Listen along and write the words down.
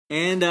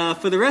And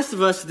for the rest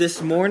of us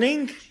this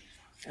morning,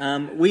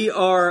 we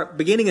are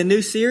beginning a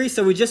new series.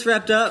 So we just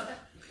wrapped up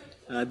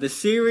the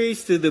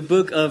series through the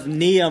book of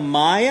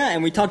Nehemiah,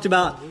 and we talked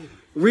about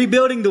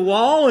rebuilding the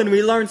wall, and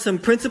we learned some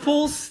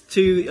principles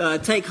to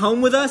take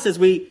home with us as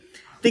we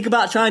think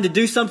about trying to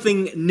do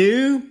something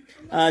new,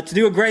 to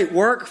do a great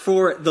work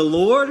for the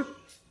Lord.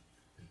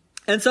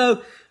 And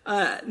so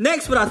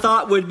next, what I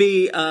thought would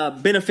be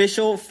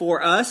beneficial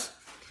for us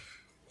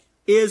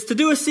is to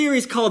do a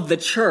series called The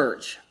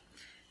Church.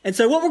 And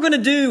so what we're going to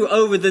do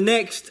over the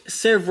next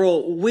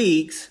several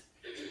weeks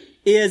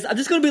is I'm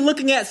just going to be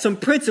looking at some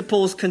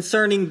principles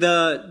concerning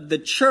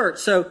the church.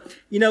 So,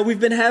 we've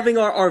been having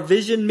our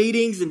vision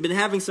meetings and been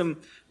having some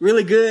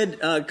really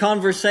good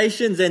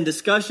conversations and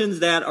discussions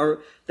that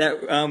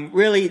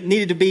really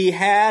needed to be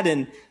had.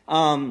 And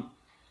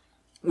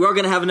we're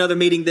going to have another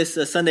meeting this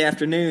Sunday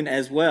afternoon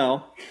as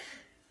well.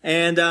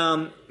 And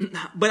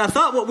but I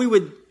thought what we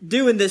would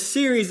do in this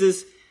series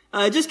is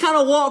just kind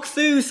of walk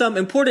through some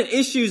important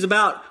issues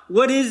about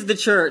what is the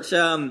church,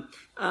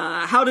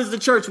 how does the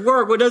church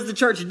work, what does the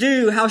church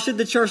do, how should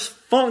the church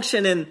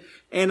function,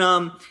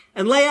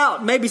 and lay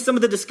out maybe some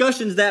of the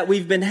discussions that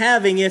we've been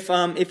having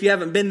if you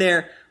haven't been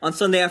there on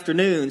Sunday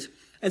afternoons.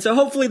 And so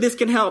hopefully this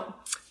can help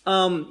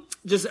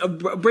just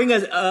bring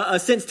a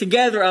sense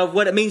together of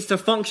what it means to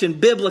function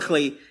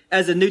biblically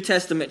as a New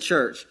Testament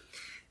church.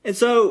 And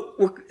so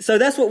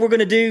that's what we're going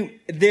to do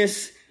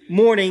this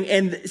morning.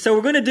 And so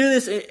we're going to do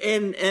this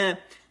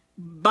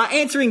by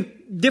answering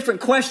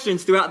different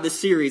questions throughout this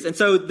series. And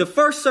so the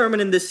first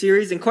sermon in this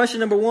series, and question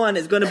number 1,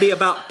 is going to be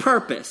about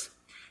purpose.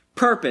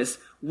 Purpose.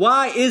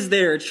 Why is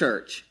there a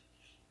church?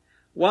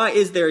 Why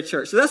is there a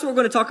church? So that's what we're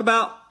going to talk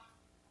about.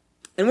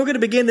 And we're going to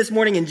begin this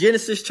morning in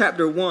Genesis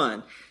chapter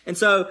 1. And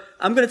so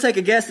I'm going to take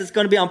a guess that's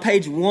going to be on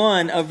page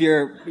 1 of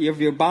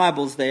your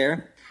Bibles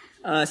there.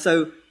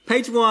 So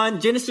page 1,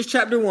 Genesis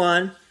chapter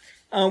 1.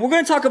 We're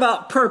going to talk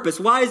about purpose.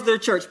 Why is there a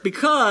church?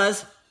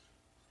 Because,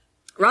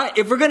 right,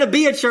 if we're going to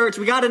be a church,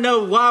 we got to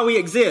know why we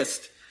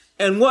exist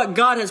and what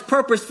God has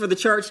purposed for the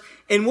church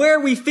and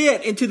where we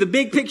fit into the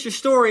big picture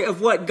story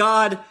of what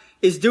God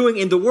is doing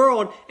in the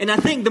world. And I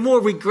think the more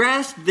we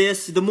grasp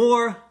this, the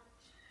more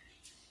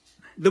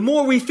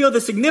we feel the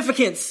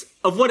significance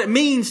of what it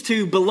means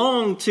to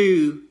belong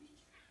to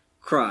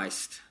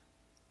Christ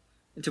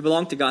and to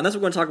belong to God. And that's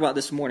what we're going to talk about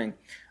this morning.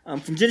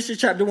 From Genesis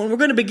chapter 1, we're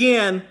going to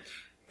begin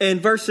in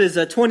verses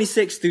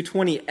 26 through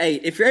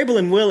 28. If you're able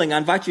and willing, I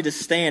invite you to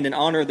stand in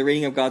honor of the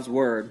reading of God's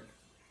word.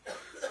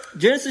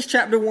 Genesis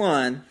chapter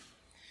 1,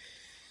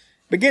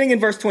 beginning in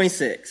verse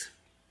 26.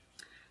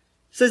 It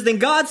says, "Then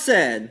God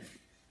said,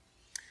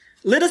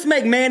 'Let us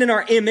make man in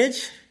our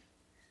image,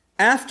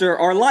 after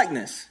our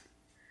likeness,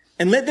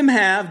 and let them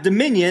have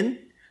dominion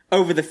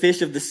over the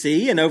fish of the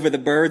sea, and over the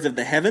birds of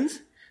the heavens,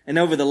 and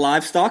over the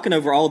livestock, and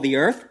over all the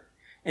earth,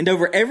 and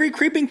over every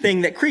creeping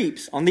thing that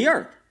creeps on the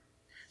earth.'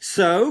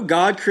 So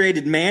God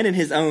created man in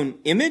his own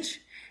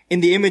image.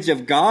 In the image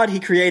of God, he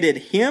created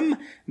him.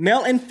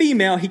 Male and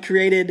female, he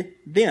created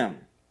them.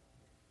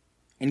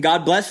 And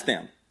God blessed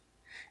them.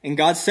 And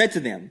God said to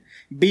them,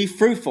 'Be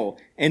fruitful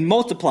and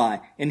multiply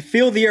and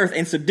fill the earth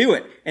and subdue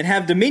it and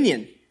have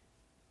dominion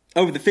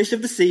over the fish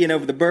of the sea and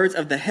over the birds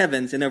of the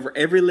heavens and over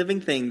every living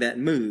thing that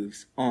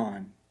moves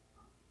on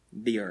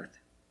the earth.'"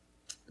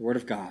 The word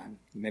of God.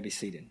 You may be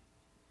seated.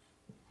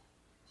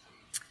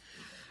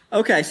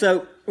 Okay,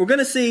 so we're going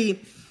to see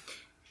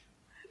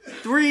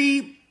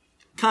 3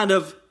 kind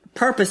of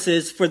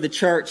purposes for the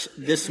church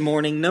this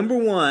morning. Number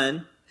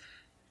 1,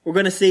 we're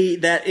going to see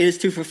that it is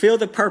to fulfill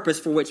the purpose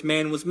for which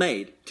man was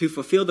made. To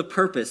fulfill the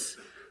purpose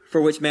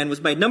for which man was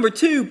made. Number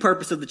 2,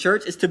 purpose of the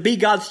church is to be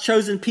God's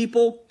chosen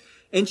people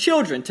and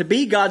children. To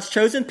be God's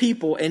chosen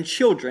people and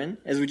children,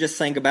 as we just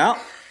sang about.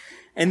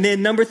 And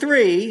then number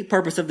 3,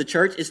 purpose of the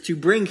church is to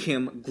bring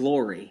him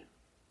glory.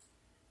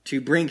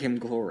 To bring him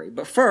glory.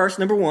 But first,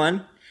 number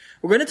 1,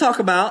 we're going to talk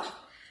about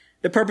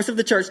the purpose of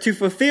the church, to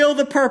fulfill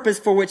the purpose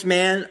for which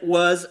man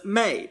was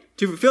made.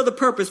 To fulfill the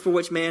purpose for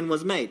which man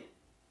was made.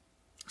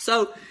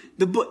 So,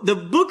 the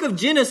book of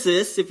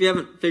Genesis, if you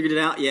haven't figured it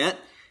out yet,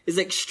 is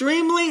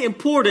extremely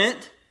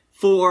important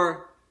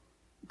for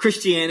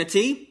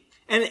Christianity.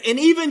 And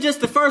even just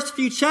the first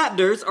few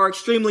chapters are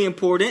extremely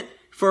important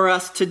for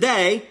us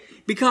today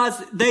because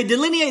they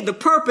delineate the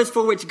purpose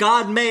for which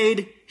God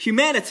made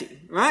humanity,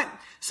 right?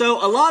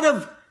 So, a lot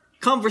of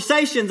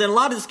conversations and a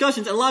lot of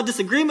discussions and a lot of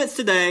disagreements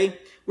today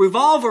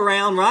revolve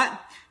around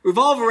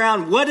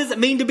what does it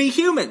mean to be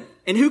human?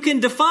 And who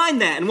can define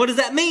that? And what does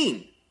that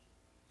mean?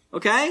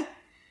 Okay?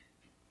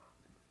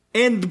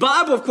 And the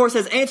Bible, of course,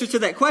 has answers to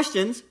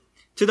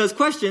those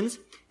questions.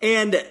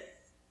 And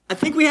I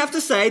think we have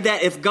to say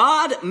that if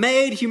God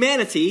made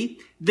humanity,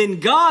 then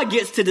God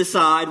gets to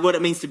decide what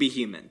it means to be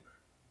human.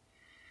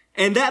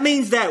 And that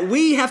means that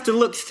we have to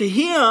look to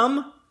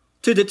him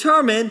to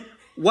determine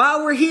why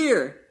we're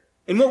here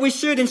and what we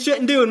should and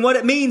shouldn't do and what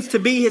it means to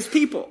be his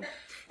people.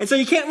 And so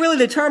you can't really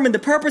determine the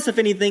purpose of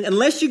anything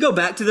unless you go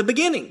back to the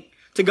beginning,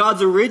 to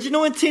God's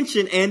original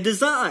intention and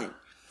design.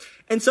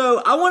 And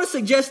so I want to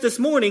suggest this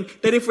morning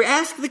that if we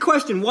ask the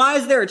question, why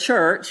is there a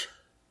church?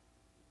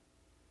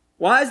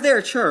 Why is there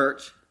a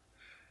church?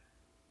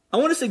 I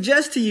want to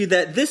suggest to you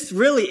that this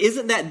really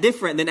isn't that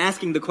different than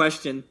asking the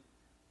question,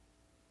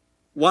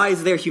 why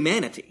is there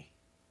humanity?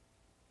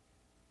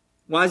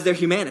 Why is there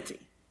humanity?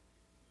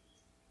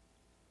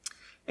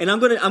 And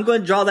I'm going to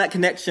draw that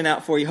connection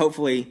out for you,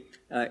 hopefully,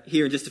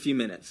 here in just a few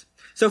minutes.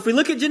 So if we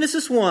look at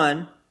Genesis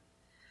 1,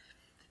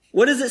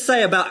 what does it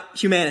say about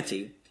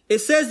humanity? It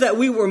says that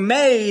we were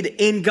made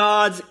in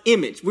God's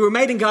image. We were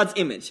made in God's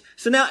image.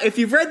 So now, if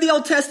you've read the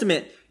Old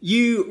Testament,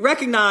 you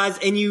recognize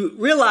and you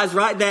realize,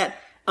 right, that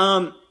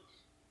an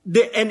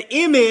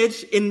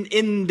image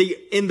in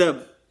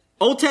the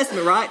Old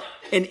Testament, right,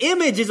 an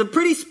image is a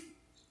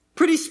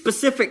pretty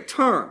specific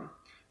term,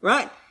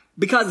 right?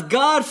 Because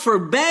God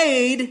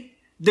forbade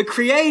the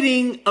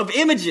creating of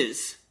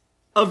images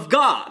of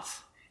gods.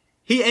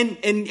 And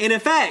in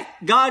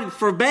fact, God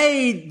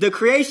forbade the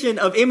creation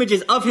of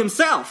images of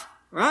himself,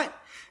 right?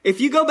 If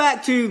you go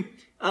back to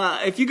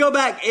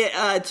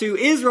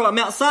Israel at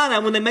Mount Sinai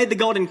when they made the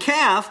golden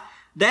calf,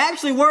 they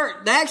actually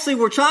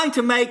were trying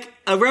to make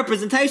a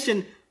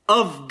representation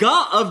of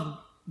God,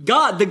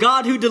 the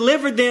God who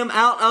delivered them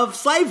out of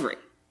slavery.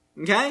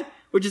 Okay?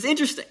 Which is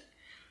interesting.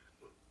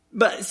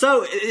 But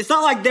so it's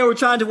not like they were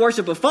trying to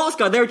worship a false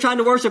God. They were trying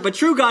to worship a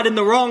true God in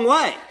the wrong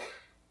way.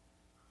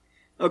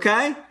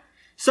 Okay?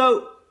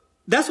 So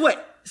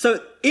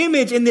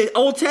image in the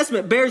Old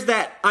Testament bears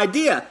that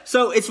idea.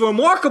 So it's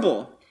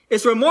remarkable.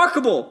 It's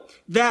remarkable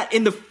that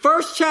in the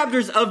first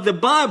chapters of the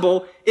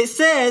Bible, it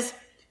says,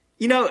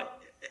 to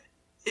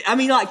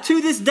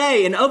this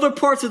day in other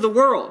parts of the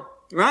world,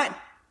 right?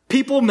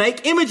 People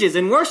make images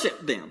and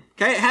worship them.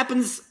 Okay? It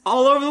happens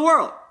all over the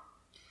world.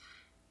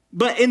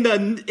 But in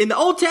the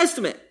Old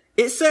Testament,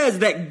 it says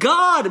that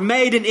God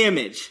made an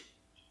image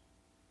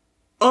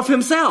of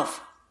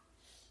himself.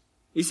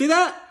 You see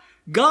that?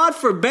 God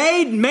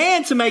forbade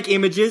man to make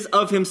images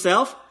of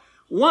himself.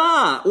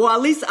 Why? Well,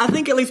 I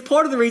think at least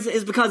part of the reason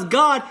is because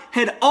God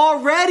had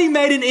already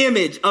made an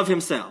image of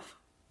himself.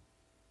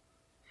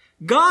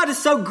 God is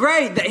so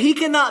great that he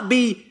cannot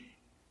be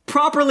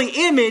properly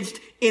imaged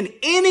in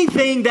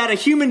anything that a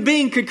human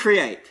being could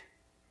create.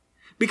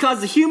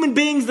 Because the human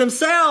beings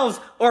themselves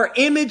are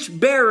image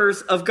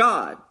bearers of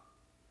God.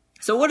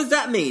 So what does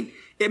that mean?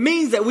 It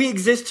means that we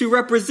exist to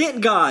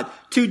represent God,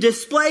 to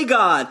display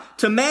God,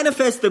 to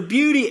manifest the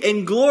beauty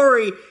and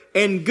glory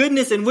and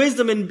goodness and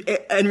wisdom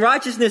and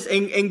righteousness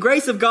and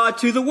grace of God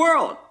to the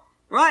world.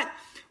 Right?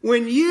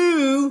 When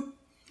you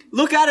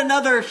look at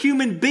another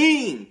human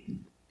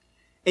being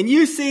and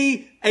you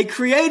see a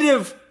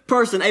creative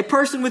person, a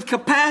person with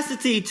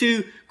capacity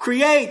to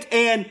create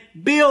and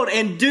build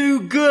and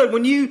do good,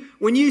 when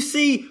you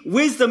see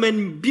wisdom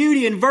and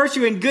beauty and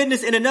virtue and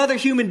goodness in another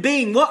human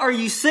being, what are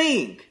you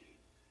seeing?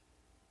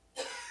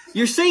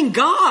 You're seeing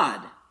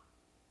God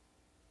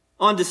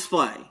on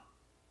display,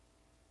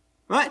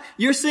 right?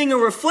 You're seeing a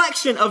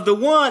reflection of the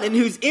one in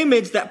whose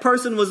image that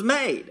person was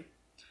made.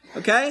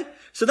 Okay?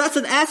 So that's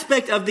an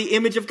aspect of the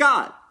image of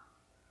God.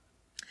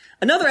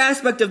 Another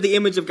aspect of the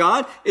image of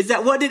God is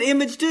that what did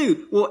image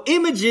do? Well,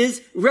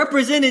 images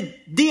represented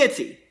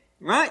deity,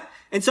 right?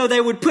 And so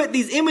they would put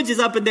these images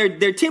up in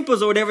their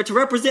temples or whatever to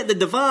represent the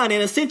divine,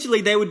 and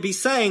essentially they would be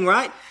saying,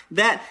 right,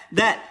 that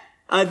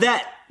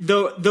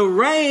the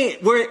reign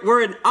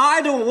where an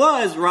idol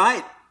was,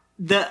 right?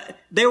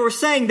 They were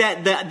saying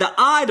that the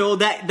idol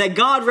that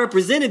God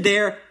represented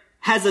there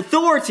has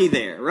authority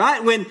there,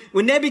 right? When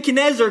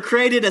Nebuchadnezzar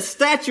created a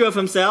statue of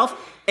himself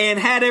and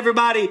had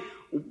everybody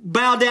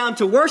bow down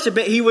to worship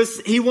it,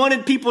 he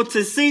wanted people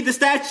to see the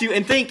statue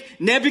and think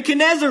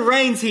Nebuchadnezzar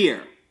reigns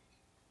here.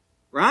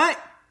 Right?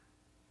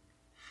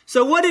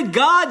 So what did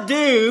God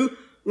do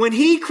when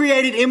he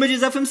created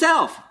images of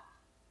himself?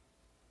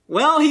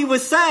 Well, he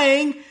was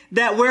saying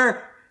that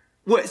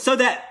so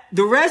that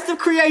the rest of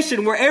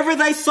creation, wherever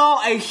they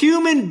saw a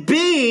human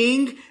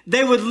being,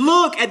 they would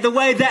look at the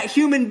way that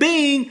human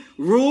being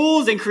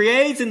rules and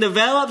creates and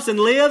develops and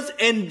lives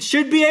and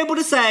should be able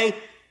to say,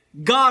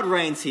 God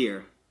reigns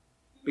here.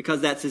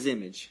 Because that's his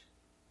image.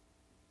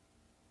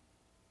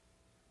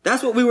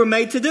 That's what we were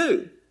made to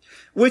do.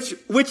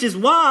 Which is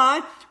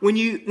why when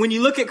you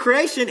look at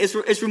creation,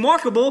 it's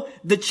remarkable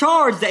the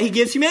charge that he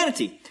gives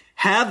humanity.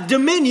 Have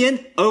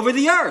dominion over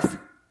the earth.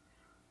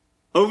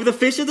 Over the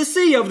fish of the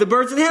sea, over the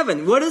birds of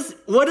heaven. What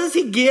does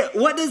he get?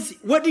 What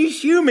do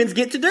humans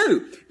get to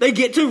do? They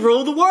get to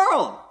rule the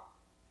world.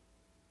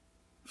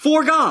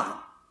 For God.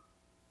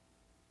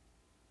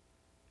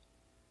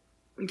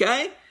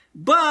 Okay?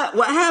 But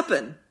what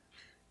happened?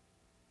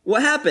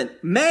 What happened?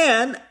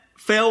 Man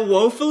fell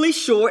woefully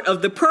short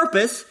of the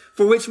purpose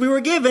for which we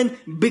were given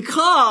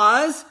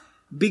because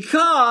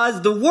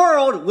the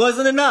world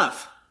wasn't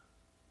enough.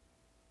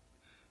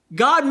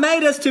 God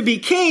made us to be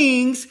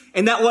kings,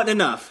 and that wasn't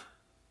enough.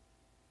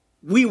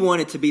 We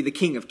wanted to be the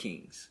King of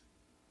Kings.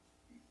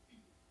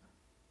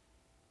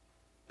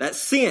 That's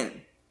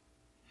sin.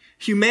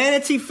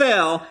 Humanity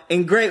fell,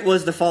 and great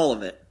was the fall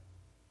of it.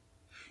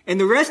 And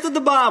the rest of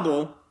the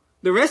Bible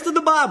The rest of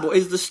the Bible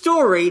is the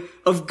story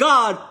of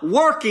God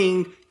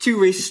working to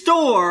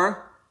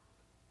restore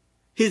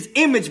his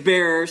image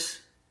bearers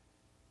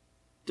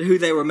to who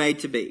they were made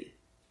to be.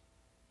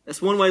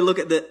 That's one way to look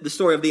at the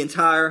story of the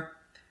entire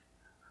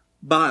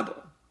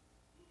Bible.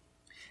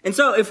 And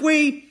so if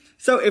we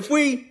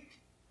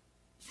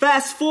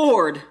fast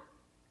forward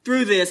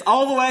through this,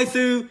 all the way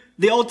through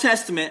the Old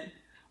Testament,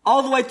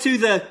 all the way to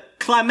the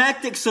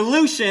climactic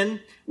solution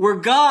where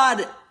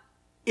God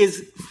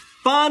is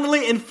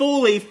finally and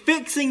fully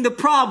fixing the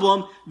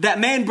problem that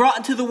man brought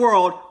into the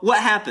world, what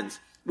happens?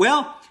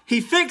 Well,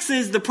 he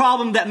fixes the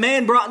problem that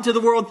man brought into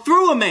the world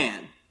through a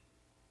man.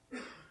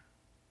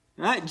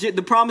 Right?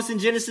 The promise in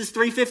Genesis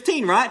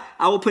 3:15, right?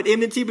 I will put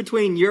enmity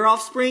between your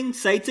offspring,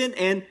 Satan,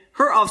 and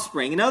her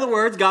offspring. In other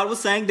words, God was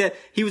saying that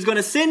he was going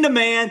to send a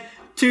man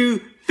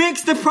to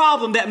fix the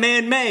problem that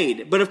man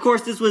made. But of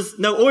course, this was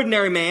no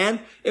ordinary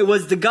man. It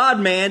was the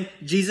God-man,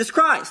 Jesus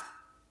Christ.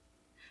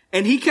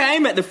 And he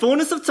came at the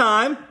fullness of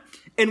time.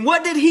 And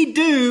what did he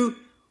do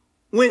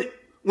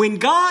when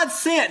God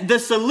sent the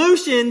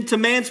solution to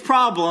man's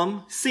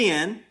problem,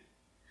 sin?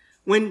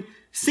 When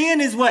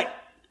sin is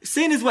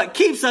what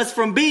keeps us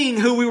from being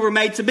who we were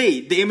made to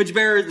be, the image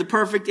bearers, the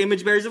perfect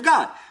image bearers of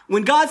God.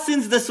 When God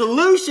sends the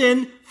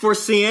solution for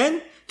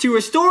sin to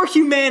restore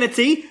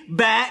humanity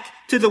back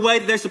to the way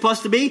that they're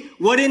supposed to be,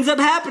 what ends up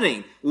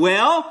happening?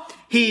 Well,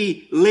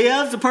 he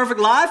lives a perfect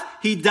life.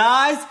 He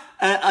dies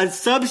a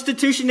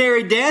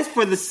substitutionary death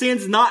for the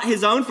sins not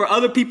his own, for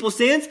other people's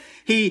sins.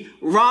 He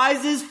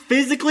rises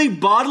physically,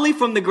 bodily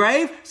from the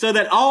grave so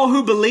that all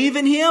who believe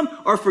in him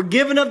are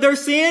forgiven of their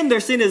sin.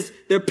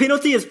 Their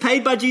penalty is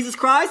paid by Jesus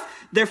Christ.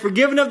 They're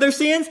forgiven of their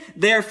sins.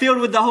 They are filled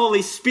with the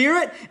Holy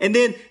Spirit. And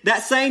then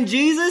that same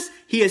Jesus,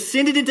 he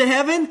ascended into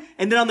heaven.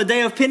 And then on the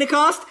day of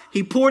Pentecost,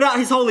 he poured out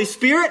his Holy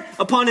Spirit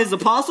upon his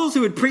apostles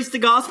who would preach the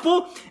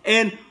gospel.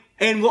 And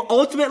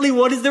ultimately,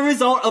 what is the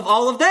result of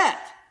all of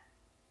that?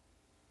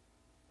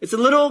 It's a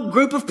little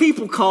group of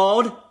people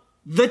called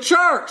the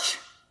church.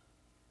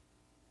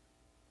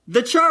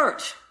 The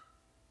church.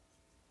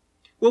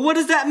 Well, what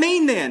does that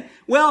mean then?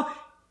 Well,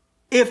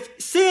 if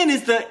sin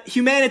is the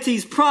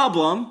humanity's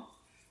problem,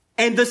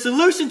 and the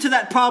solution to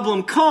that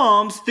problem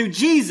comes through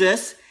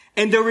Jesus,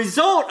 and the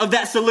result of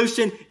that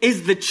solution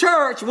is the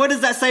church, what does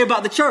that say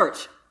about the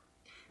church?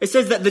 It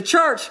says that the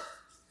church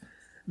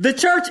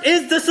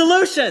is the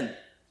solution.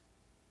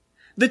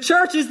 The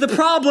church is the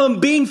problem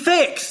being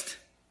fixed.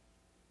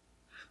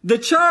 The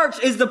church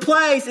is the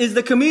place, is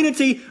the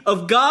community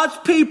of God's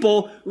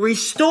people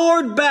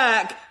restored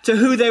back to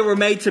who they were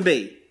made to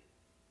be.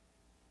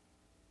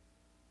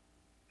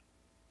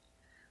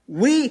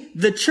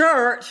 The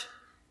church,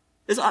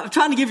 I'm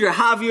trying to give you a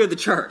high view of the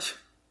church.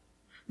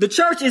 The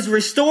church is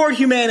restored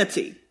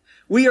humanity.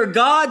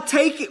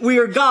 It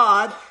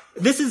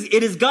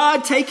is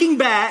God taking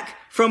back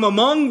from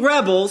among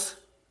rebels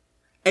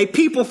a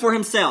people for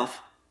himself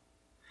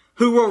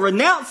who will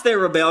renounce their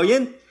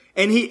rebellion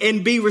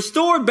and be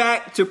restored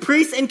back to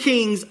priests and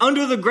kings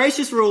under the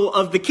gracious rule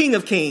of the King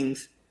of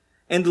Kings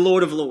and the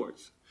Lord of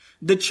Lords.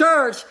 The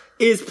church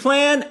is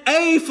plan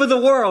A for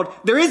the world.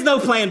 There is no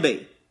plan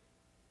B.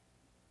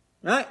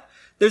 Right?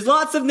 There's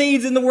lots of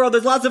needs in the world.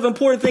 There's lots of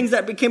important things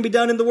that can be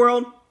done in the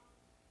world.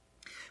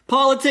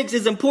 Politics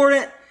is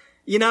important.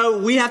 You know,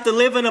 we have to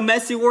live in a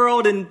messy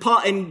world, and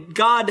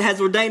God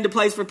has ordained a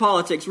place for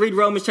politics. Read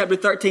Romans chapter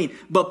 13.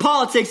 But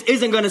politics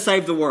isn't going to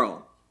save the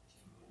world.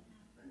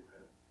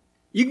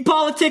 You can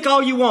politic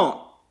all you want.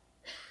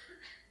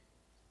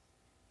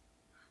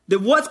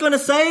 What's going to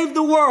save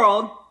the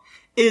world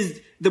is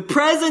the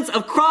presence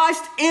of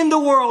Christ in the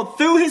world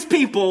through his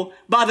people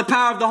by the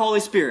power of the Holy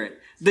Spirit.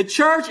 The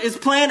church is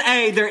plan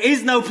A. There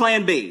is no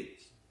plan B.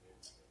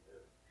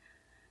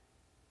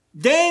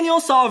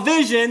 Daniel saw a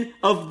vision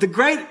of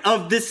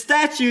this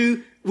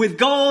statue with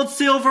gold,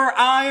 silver,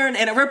 iron,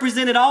 and it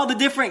represented all the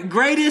different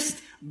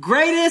greatest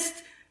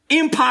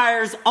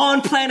empires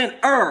on planet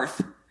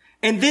Earth.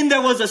 And then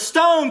there was a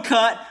stone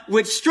cut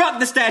which struck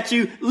the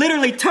statue,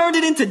 literally turned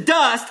it into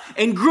dust,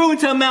 and grew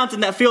into a mountain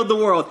that filled the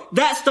world.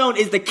 That stone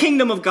is the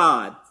kingdom of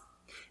God.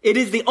 It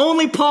is the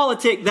only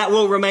politic that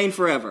will remain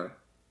forever.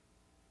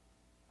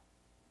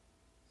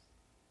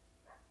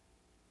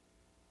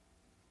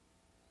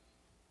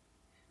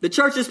 The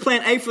church is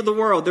plan A for the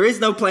world. There is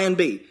no plan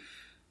B.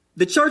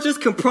 The church is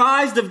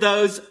comprised of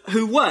those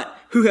who what?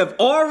 Who have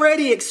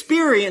already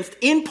experienced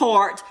in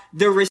part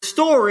the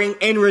restoring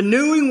and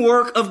renewing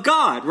work of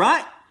God,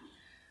 right?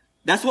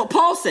 That's what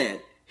Paul said.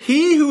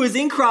 He who is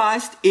in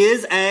Christ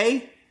is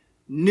a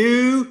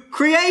new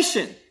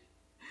creation.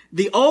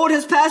 The old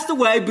has passed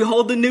away.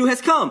 Behold, the new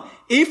has come.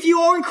 If you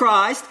are in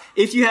Christ,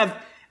 if you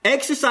have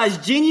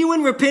exercised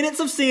genuine repentance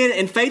of sin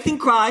and faith in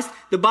Christ,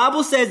 the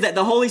Bible says that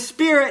the Holy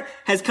Spirit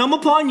has come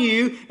upon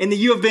you and that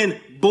you have been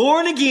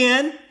born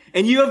again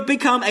and you have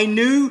become a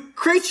new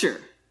creature.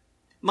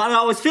 Might not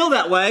always feel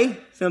that way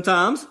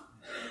sometimes,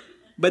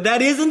 but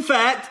that is in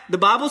fact, the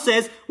Bible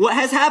says, what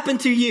has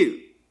happened to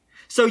you.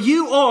 So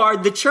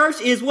the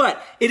church is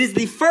what? It is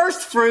the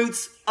first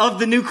fruits of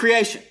the new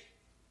creation.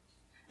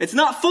 It's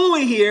not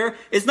fully here.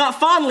 It's not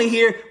finally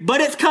here,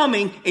 but it's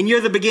coming, and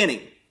you're the beginning.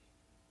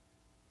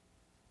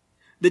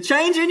 The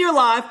change in your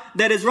life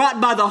that is wrought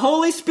by the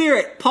Holy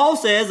Spirit, Paul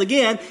says,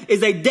 again,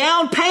 is a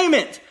down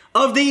payment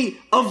of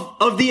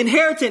the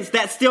inheritance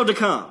that's still to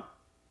come.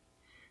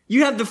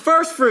 You have the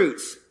first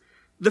fruits,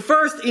 the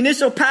first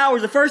initial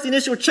powers, the first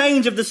initial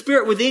change of the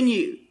Spirit within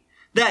you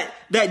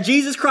that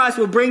Jesus Christ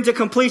will bring to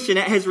completion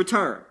at his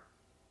return.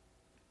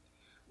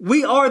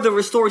 We are the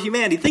restored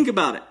humanity. Think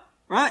about it,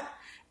 right?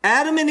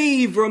 Adam and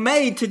Eve were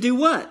made to do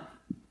what?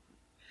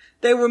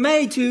 They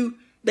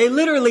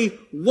literally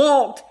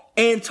walked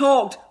and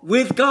talked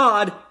with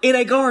God in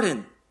a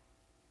garden.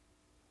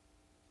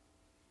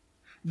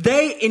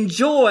 They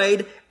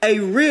enjoyed a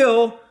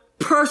real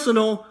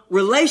personal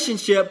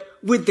relationship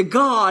with the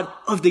God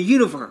of the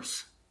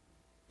universe.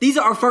 These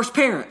are our first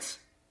parents.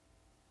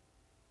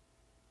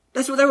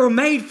 That's what they were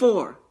made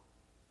for.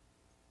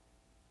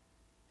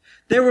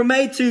 They were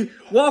made to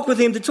walk with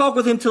him, to talk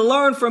with him, to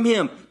learn from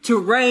him, to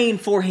reign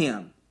for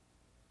him.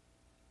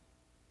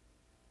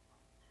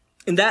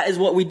 And that is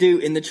what we do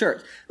in the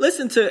church.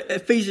 Listen to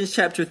Ephesians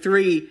chapter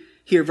 3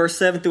 here, verse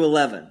 7 through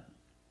 11.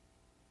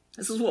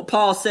 This is what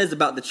Paul says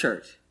about the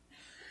church.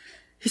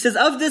 He says,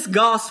 of this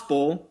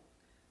gospel,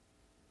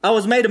 I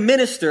was made a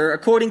minister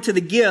according to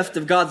the gift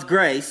of God's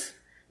grace,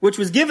 which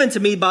was given to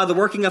me by the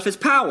working of his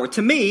power.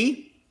 To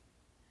me,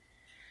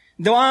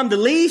 though I am the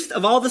least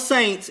of all the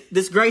saints,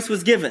 this grace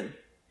was given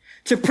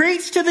to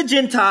preach to the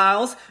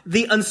Gentiles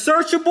the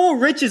unsearchable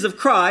riches of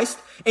Christ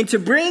and to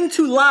bring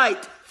to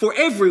light for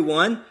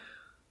everyone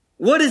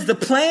what is the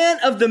plan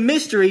of the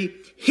mystery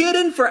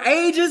hidden for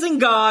ages in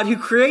God who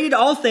created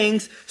all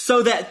things,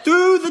 so that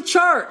through the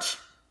church,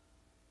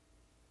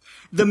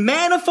 the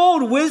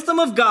manifold wisdom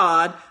of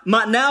God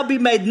might now be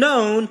made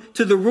known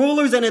to the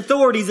rulers and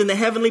authorities in the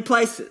heavenly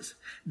places.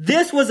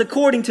 This was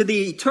according to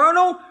the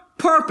eternal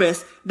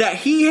purpose that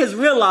he has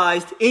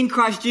realized in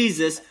Christ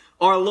Jesus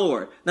our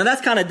Lord. Now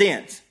that's kind of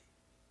dense,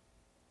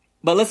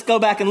 but let's go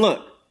back and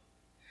look.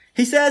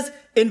 He says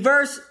in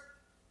verse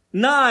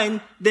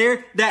 9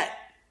 there that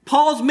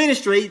Paul's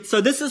ministry,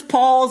 so this is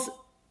Paul's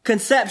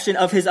conception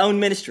of his own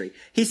ministry.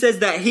 He says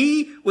that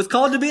he was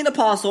called to be an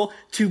apostle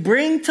to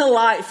bring to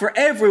light for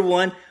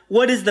everyone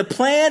what is the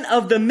plan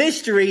of the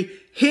mystery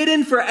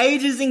hidden for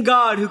ages in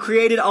God who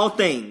created all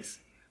things.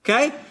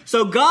 Okay?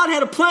 So God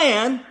had a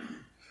plan,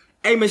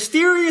 a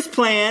mysterious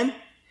plan,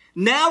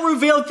 now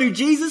revealed through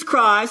Jesus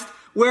Christ,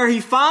 where he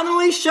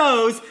finally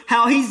shows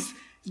how he's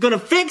going to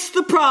fix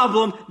the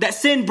problem that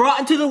sin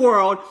brought into the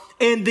world,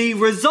 and the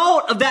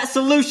result of that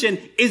solution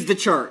is the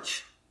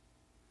church.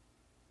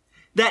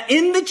 That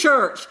in the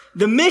church,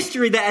 the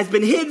mystery that has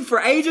been hidden for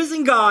ages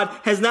in God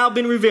has now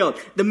been revealed.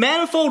 The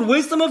manifold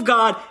wisdom of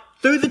God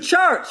through the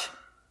church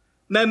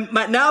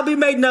might now be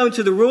made known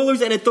to the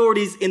rulers and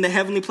authorities in the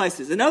heavenly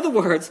places. In other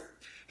words,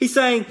 he's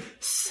saying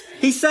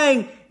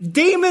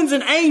demons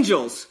and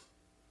angels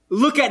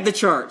look at the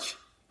church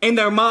and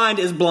their mind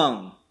is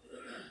blown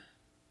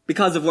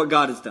because of what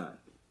God has done.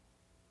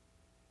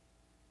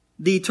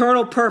 The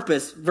eternal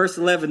purpose, verse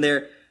 11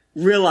 there,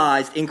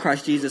 realized in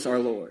Christ Jesus our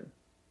Lord.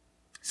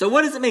 So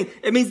what does it mean?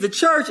 It means the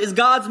church is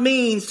God's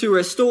means to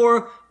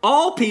restore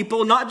all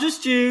people, not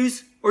just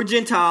Jews or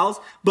Gentiles,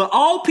 but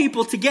all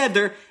people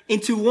together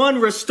into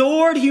one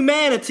restored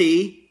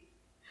humanity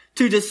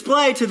to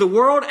display to the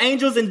world,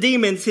 angels, and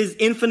demons his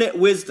infinite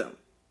wisdom.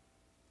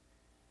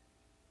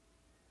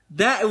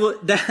 That's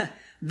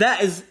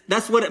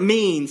what it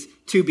means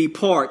to be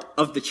part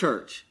of the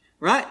church,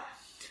 right?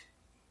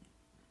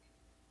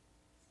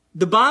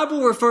 The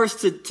Bible refers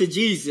to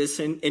Jesus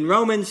in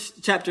Romans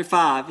chapter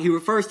 5. He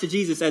refers to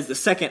Jesus as the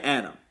second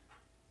Adam.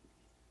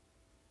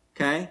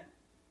 Okay?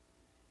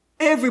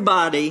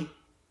 Everybody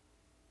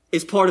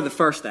is part of the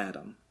first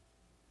Adam.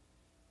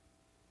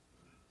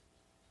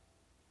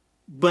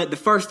 But the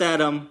first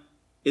Adam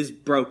is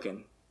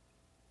broken.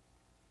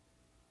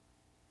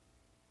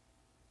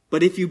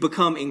 But if you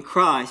become in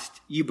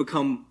Christ, you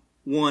become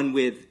one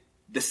with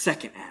the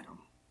second Adam.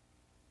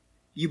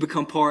 You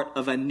become part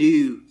of a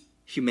new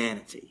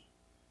humanity,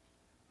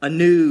 a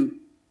new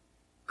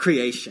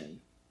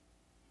creation.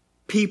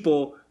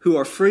 People who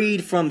are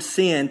freed from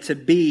sin to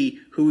be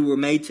who we were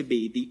made to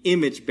be, the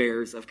image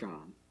bearers of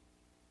God.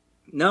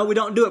 No, we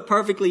don't do it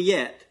perfectly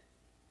yet,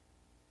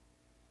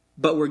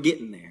 but we're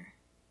getting there.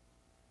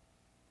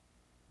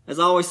 As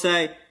I always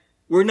say,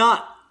 we're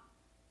not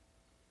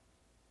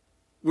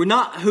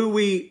who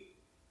we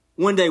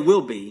one day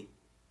will be,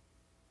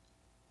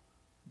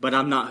 but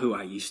I'm not who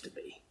I used to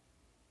be.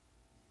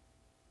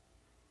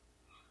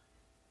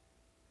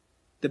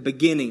 The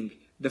beginning,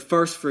 the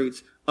first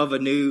fruits of a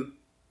new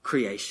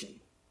creation.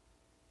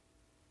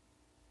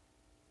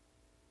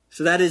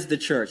 So that is the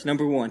church.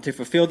 Number one, to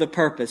fulfill the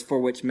purpose for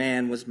which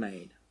man was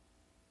made.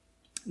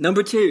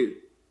 Number two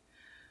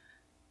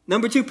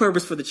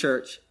purpose for the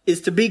church is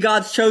to be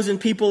God's chosen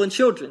people and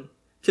children.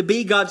 To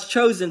be God's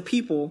chosen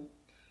people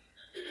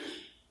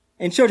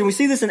and children. We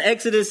see this in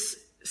Exodus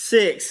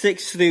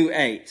 6 through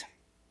 8.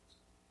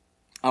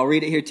 I'll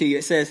read it here to you.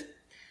 It says,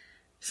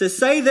 It says,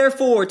 say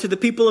therefore to the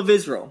people of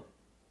Israel,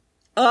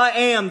 I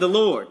am the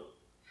Lord.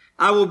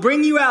 I will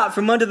bring you out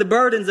from under the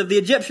burdens of the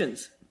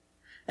Egyptians,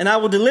 and I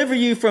will deliver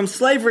you from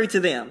slavery to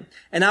them,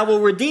 and I will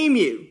redeem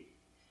you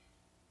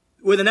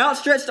with an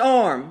outstretched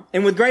arm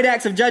and with great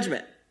acts of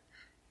judgment.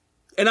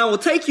 And I will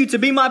take you to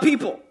be my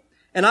people,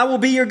 and I will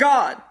be your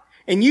God.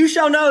 And you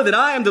shall know that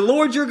I am the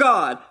Lord your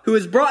God, who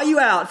has brought you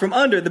out from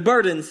under the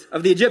burdens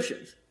of the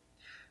Egyptians.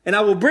 And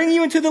I will bring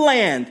you into the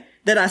land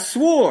that I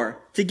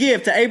swore to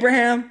give to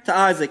Abraham, to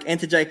Isaac, and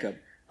to Jacob.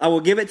 I will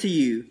give it to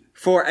you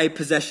for a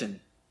possession.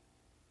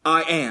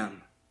 I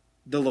am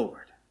the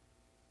Lord.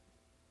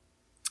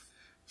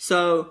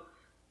 So,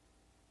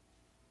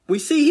 we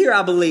see here,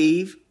 I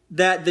believe,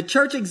 that the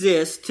church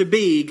exists to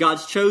be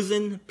God's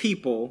chosen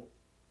people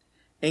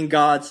and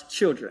God's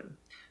children.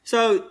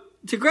 So,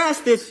 to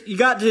grasp this, you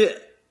got to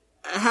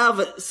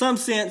have some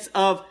sense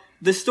of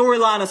the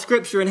storyline of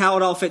Scripture and how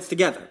it all fits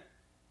together.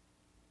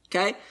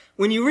 Okay?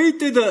 When you read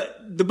through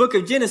the book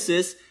of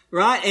Genesis,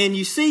 right, and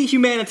you see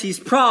humanity's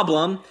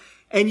problem,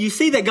 and you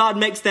see that God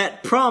makes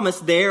that promise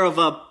there of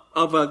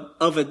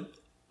a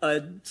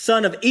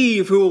son of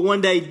Eve who will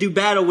one day do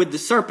battle with the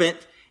serpent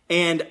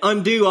and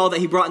undo all that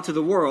he brought into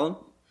the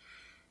world.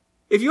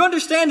 If you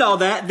understand all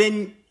that,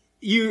 then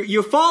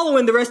you're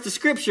following the rest of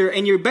Scripture,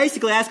 and you're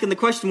basically asking the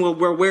question, well,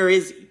 where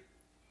is he?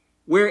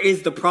 Where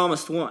is the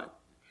promised one?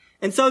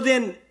 And so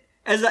then,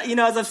 as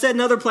I've said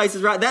in other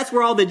places, right, that's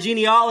where all the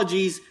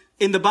genealogies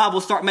in the Bible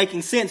start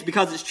making sense,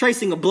 because it's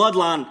tracing a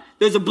bloodline.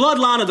 There's a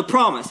bloodline of the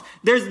promise.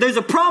 There's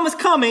a promise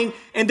coming,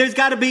 and there's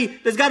got to be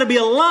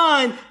a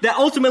line that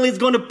ultimately is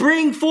going to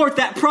bring forth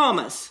that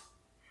promise.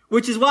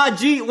 Which is why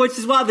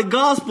the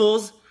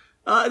Gospels,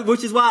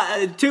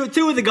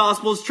 two of the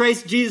Gospels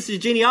trace Jesus'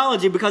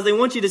 genealogy, because they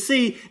want you to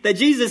see that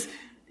Jesus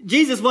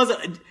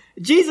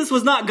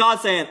was not God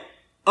saying,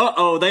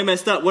 they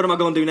messed up. What am I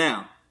going to do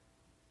now?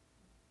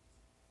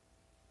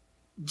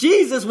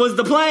 Jesus was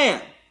the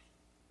plan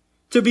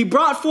to be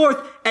brought forth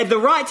at the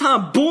right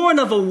time, born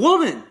of a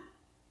woman,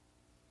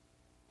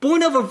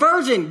 born of a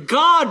virgin.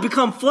 God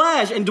become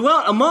flesh and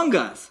dwelt among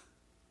us.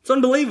 It's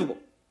unbelievable.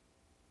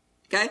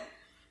 Okay?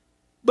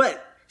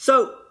 But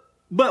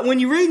when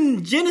you read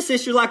in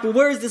Genesis, you're like, well,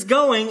 where is this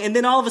going? And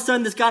then all of a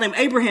sudden this guy named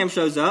Abraham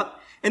shows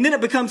up. And then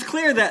it becomes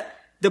clear that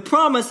the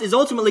promise is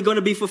ultimately going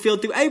to be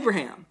fulfilled through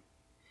Abraham.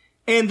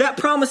 And that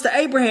promise to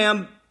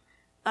Abraham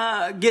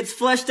gets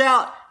fleshed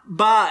out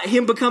by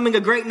him becoming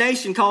a great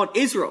nation called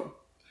Israel.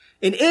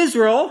 And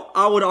Israel,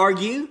 I would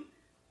argue,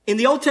 in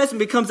the Old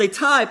Testament becomes a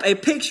type, a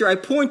picture, a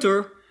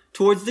pointer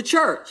towards the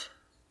church.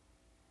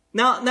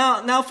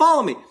 Now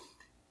follow me.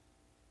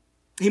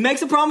 He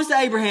makes a promise to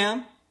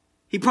Abraham.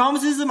 He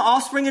promises them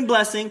offspring and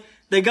blessing.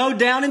 They go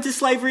down into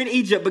slavery in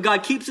Egypt, but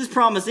God keeps his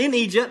promise in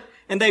Egypt,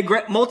 and they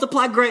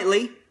multiply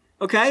greatly.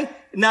 Okay?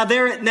 Now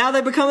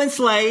they become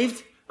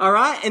enslaved. All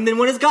right? And then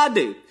what does God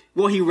do?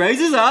 Well, he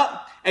raises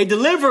up a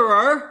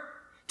deliverer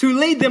to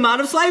lead them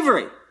out of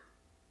slavery.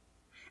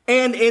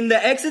 And in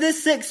the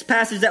Exodus 6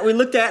 passage that we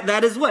looked at,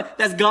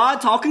 that's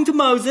God talking to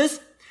Moses,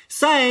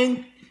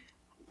 saying,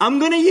 I'm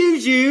going to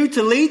use you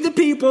to lead the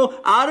people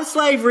out of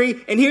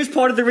slavery, and here's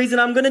part of the reason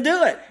I'm going to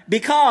do it.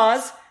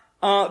 Because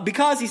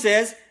he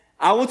says,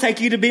 I will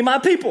take you to be my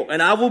people,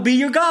 and I will be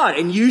your God,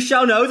 and you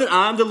shall know that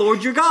I am the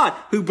Lord your God,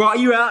 who brought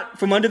you out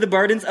from under the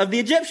burdens of the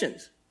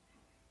Egyptians.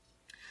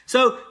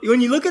 So,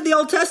 when you look at the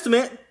Old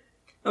Testament,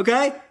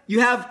 okay, you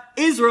have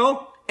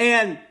Israel,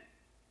 and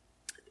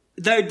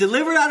they're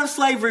delivered out of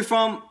slavery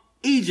from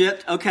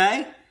Egypt,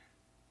 okay?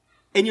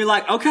 And you're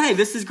like, okay,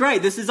 this is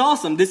great. This is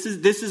awesome. This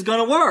is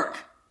going to work.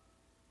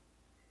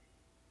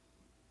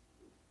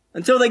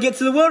 Until they get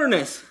to the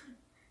wilderness.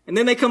 And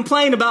then they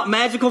complain about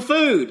magical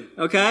food,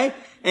 okay?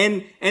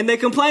 And they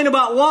complain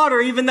about water,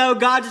 even though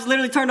God just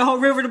literally turned the whole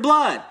river to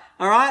blood,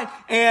 all right?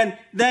 And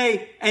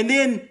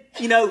then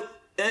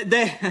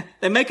they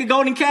make a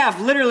golden calf,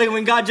 literally,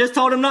 when God just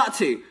told them not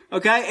to,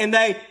 okay?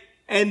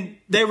 And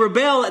they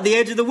rebel at the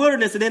edge of the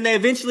wilderness, and then they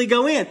eventually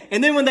go in.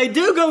 And then when they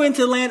do go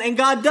into the land, and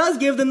God does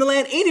give them the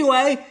land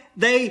anyway,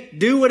 they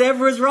do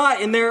whatever is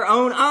right in their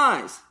own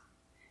eyes.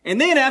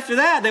 And then after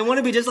that, they want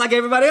to be just like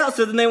everybody else,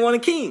 so then they want a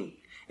king.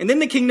 And then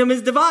the kingdom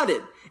is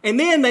divided. And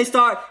then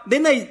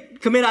they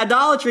commit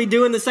idolatry,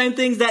 doing the same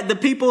things that the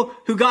people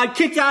who God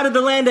kicked out of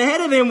the land ahead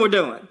of him were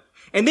doing.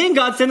 And then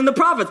God sent in the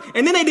prophets.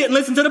 And then they didn't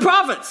listen to the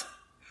prophets.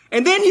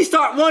 And then you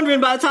start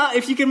wondering, by the time,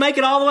 if you can make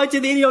it all the way to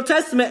the end of the Old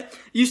Testament,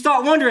 you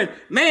start wondering,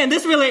 man,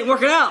 this really ain't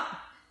working out.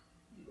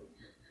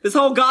 This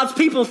whole God's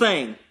people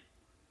thing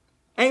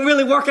ain't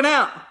really working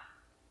out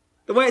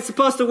the way it's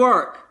supposed to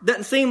work.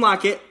 Doesn't seem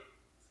like it.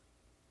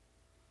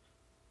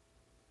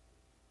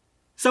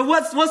 So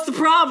what's the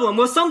problem?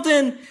 Well,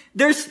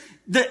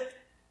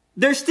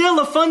 there's still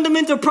a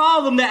fundamental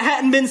problem that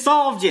hadn't been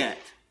solved yet.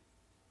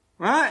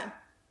 Right?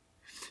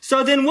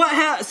 So then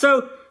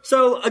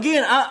so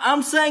again,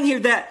 I'm saying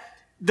here that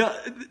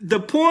the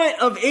point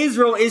of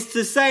Israel is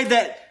to say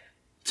that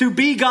to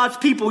be God's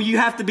people, you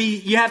have to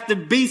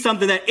be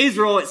something that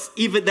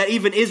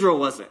even Israel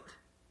wasn't.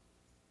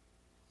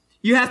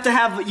 You have to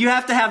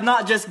have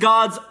not just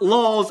God's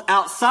laws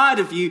outside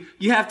of you.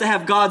 You have to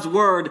have God's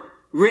word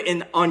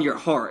written on your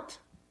heart.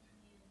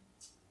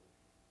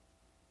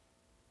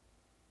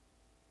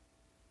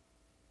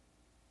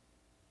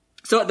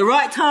 So at the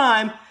right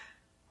time,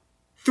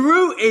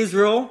 through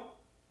Israel,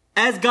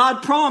 as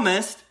God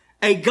promised,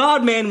 a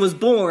God-man was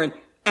born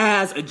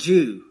as a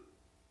Jew.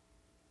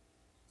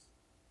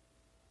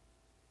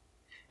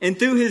 And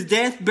through his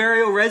death,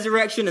 burial,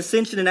 resurrection,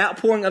 ascension, and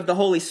outpouring of the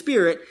Holy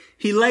Spirit,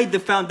 he laid the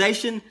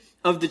foundation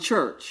of the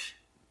church.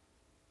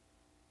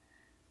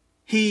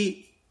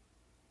 He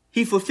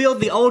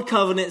fulfilled the old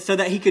covenant so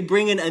that he could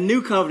bring in a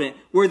new covenant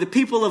where the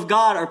people of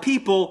God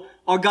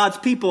are God's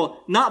people,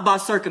 not by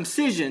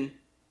circumcision,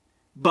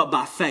 but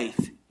by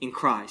faith in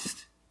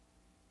Christ.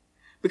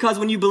 Because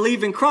when you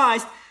believe in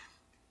Christ,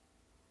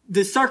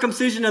 the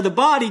circumcision of the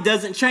body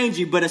doesn't change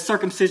you, but a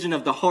circumcision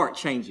of the heart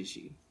changes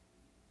you.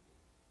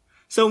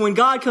 So when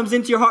God comes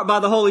into your heart by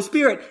the Holy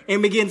Spirit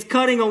and begins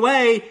cutting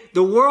away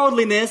the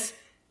worldliness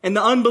and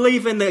the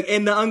unbelief and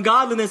the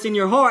ungodliness in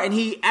your heart, and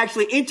he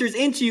actually enters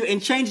into you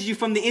and changes you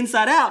from the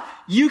inside out,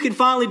 you can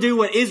finally do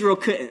what Israel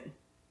couldn't.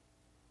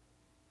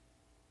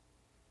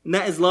 And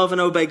that is love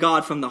and obey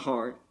God from the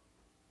heart.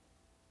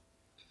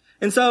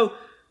 And so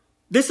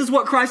this is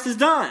what Christ has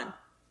done.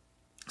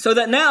 So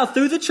that now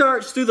through the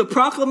church, through the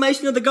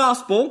proclamation of the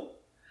gospel,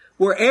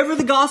 wherever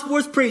the gospel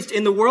is preached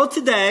in the world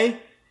today,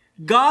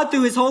 God,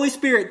 through his Holy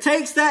Spirit,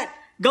 takes that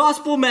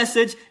gospel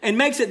message and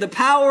makes it the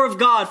power of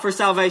God for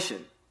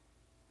salvation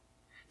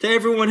to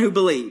everyone who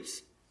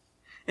believes.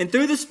 And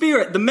through the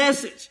Spirit, the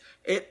message,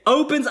 it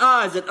opens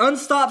eyes, it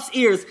unstops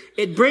ears,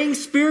 it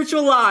brings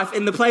spiritual life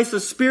in the place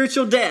of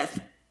spiritual death.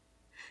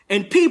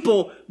 And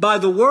people, by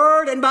the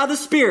Word and by the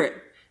Spirit,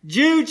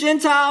 Jew,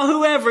 Gentile,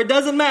 whoever, it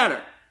doesn't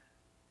matter.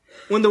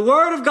 When the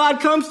Word of God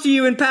comes to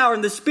you in power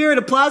and the Spirit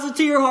applies it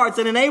to your hearts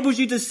and enables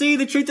you to see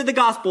the truth of the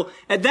gospel,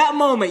 at that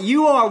moment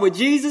you are what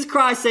Jesus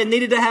Christ said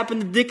needed to happen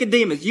to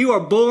Nicodemus. You are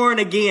born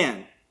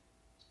again.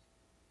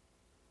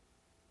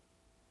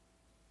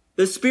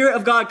 The Spirit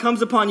of God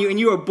comes upon you and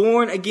you are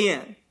born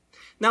again.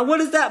 Now what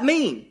does that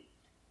mean?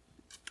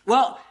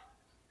 Well,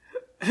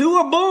 who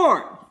are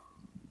born?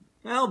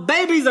 Well,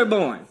 babies are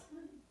born.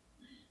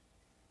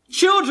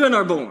 Children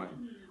are born.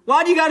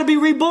 Why do you got to be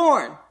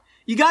reborn?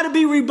 You got to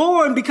be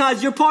reborn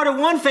because you're part of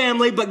one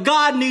family, but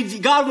God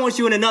wants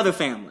you in another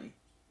family.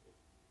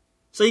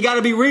 So you got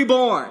to be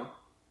reborn.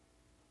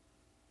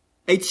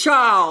 A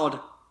child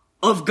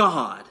of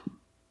God.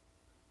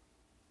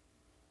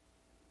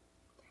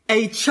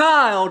 A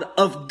child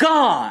of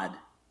God.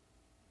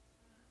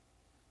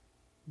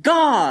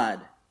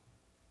 God.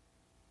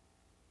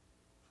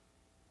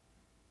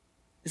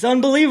 It's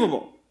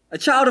unbelievable. A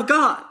child of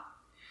God.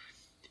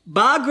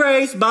 By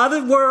grace, by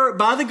the word,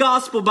 by the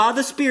gospel, by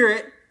the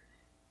Spirit,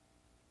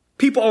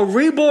 people are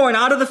reborn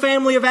out of the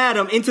family of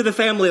Adam into the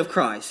family of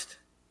Christ.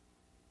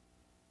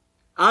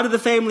 Out of the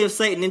family of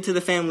Satan into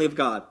the family of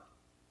God.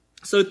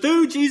 So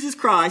through Jesus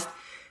Christ,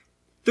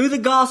 through the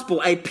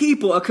gospel, a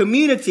people, a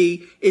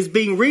community is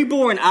being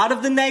reborn out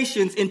of the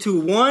nations into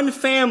one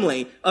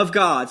family of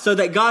God. So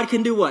that God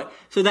can do what?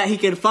 So that he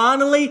can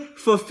finally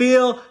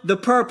fulfill the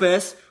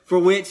purpose for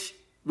which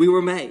we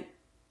were made.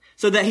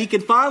 So that he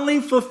can finally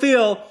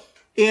fulfill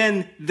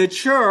in the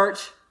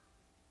church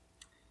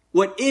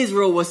what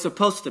Israel was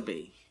supposed to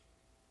be.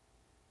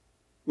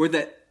 Were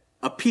that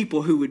a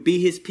people who would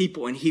be his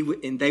people and he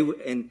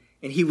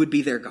would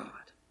be their God.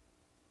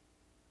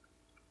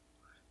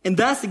 And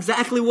that's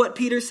exactly what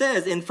Peter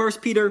says in 1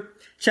 Peter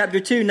chapter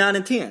 2, 9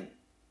 and 10.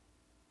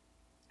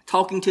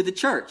 Talking to the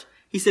church.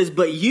 He says,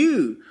 but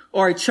you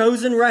are a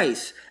chosen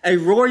race, a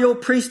royal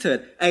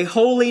priesthood, a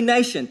holy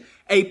nation,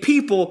 a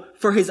people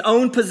for his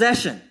own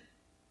possession,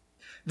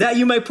 that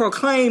you may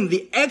proclaim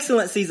the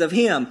excellencies of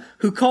him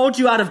who called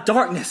you out of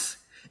darkness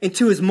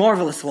into his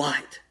marvelous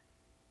light.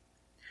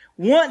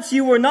 Once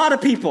you were not a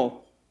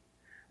people,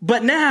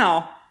 but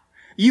now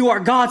you are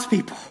God's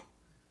people.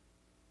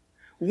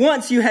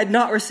 Once you had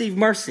not received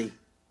mercy,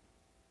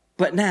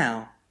 but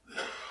now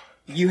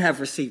you have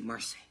received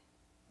mercy.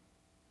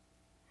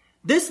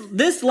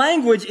 This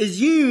language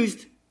is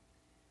used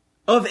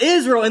of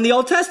Israel in the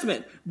Old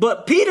Testament,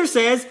 but Peter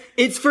says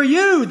it's for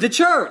you, the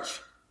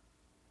church.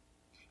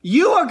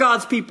 You are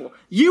God's people.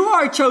 You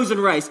are a chosen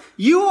race.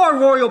 You are a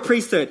royal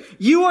priesthood.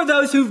 You are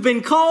those who've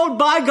been called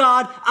by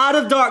God out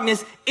of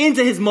darkness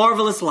into his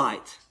marvelous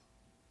light.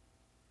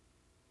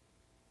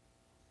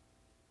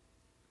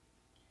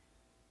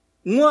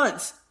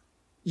 Once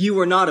you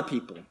were not a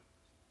people,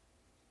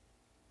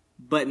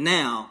 but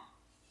now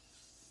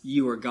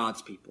you are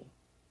God's people.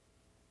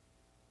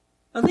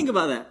 Now think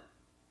about that.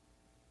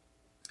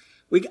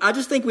 I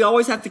just think we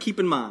always have to keep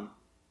in mind,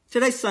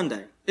 today's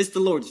Sunday. It's the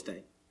Lord's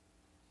Day.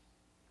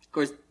 Of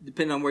course,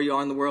 depending on where you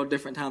are in the world,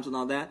 different times and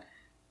all that.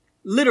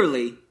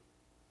 Literally,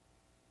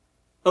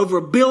 over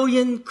 1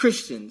 billion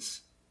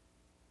Christians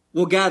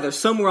will gather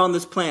somewhere on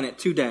this planet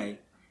today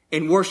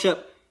and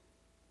worship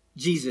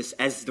Jesus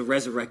as the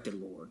resurrected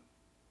Lord.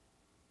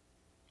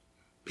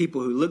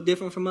 People who look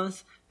different from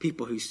us,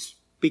 people who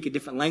speak a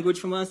different language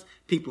from us,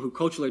 people who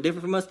culturally are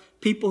different from us,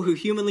 people who,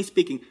 humanly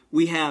speaking,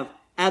 we have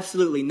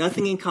absolutely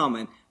nothing in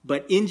common.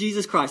 But in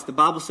Jesus Christ, the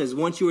Bible says,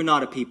 once you were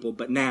not a people,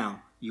 but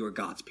now you are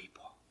God's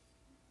people.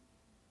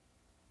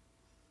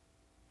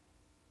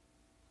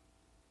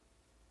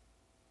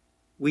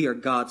 We are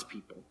God's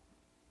people.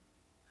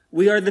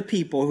 We are the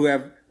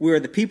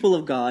people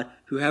of God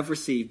who have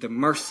received the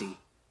mercy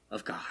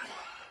of God.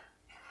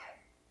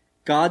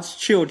 God's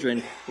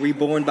children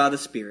reborn by the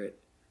Spirit.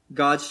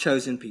 God's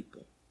chosen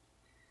people.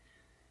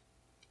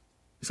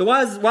 So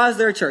why is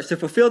there a church? To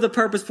fulfill the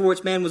purpose for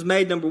which man was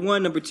made, number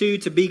one. Number two,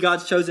 to be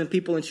God's chosen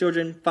people and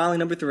children. Finally,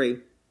 number three,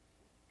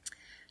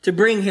 to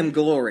bring him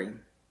glory.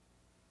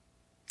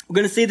 We're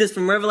going to see this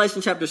from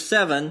Revelation chapter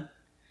 7,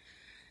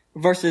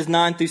 verses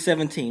 9 through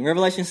 17.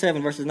 Revelation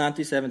 7, verses 9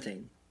 through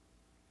 17.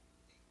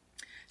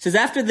 It says,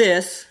 after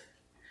this,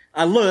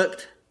 I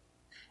looked,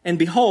 and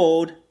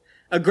behold,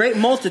 a great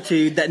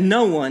multitude that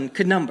no one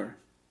could number,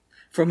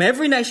 from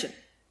every nation,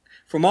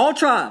 from all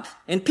tribes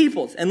and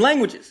peoples and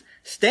languages,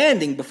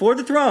 standing before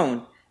the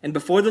throne and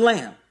before the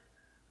Lamb,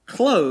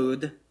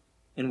 clothed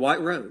in white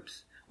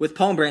robes, with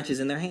palm branches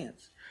in their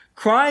hands,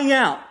 crying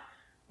out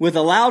with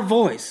a loud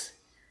voice,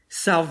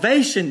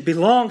 salvation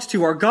belongs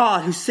to our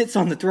God who sits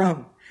on the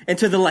throne and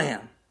to the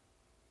Lamb.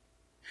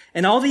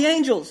 And all the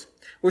angels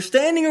were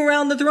standing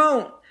around the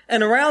throne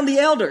and around the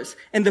elders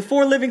and the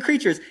four living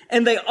creatures,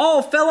 and they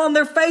all fell on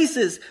their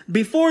faces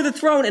before the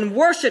throne and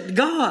worshiped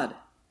God,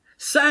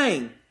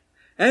 saying,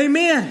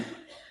 Amen.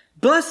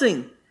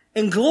 Blessing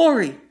and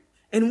glory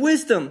and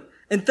wisdom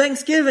and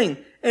thanksgiving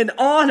and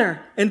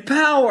honor and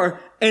power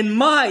and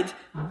might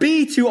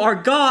be to our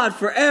God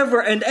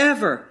forever and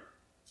ever.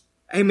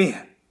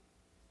 Amen.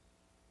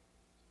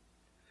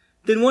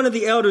 Then one of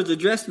the elders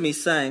addressed me,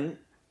 saying,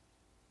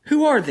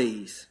 Who are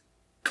these,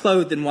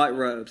 clothed in white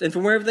robes, and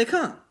from where have they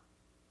come?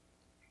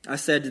 I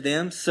said to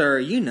them, Sir,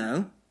 you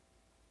know.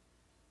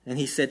 And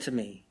he said to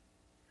me,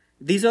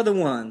 These are the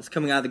ones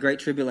coming out of the great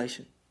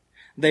tribulation.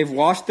 They've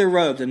washed their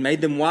robes and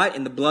made them white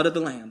in the blood of the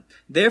Lamb.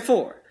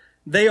 Therefore,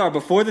 they are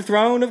before the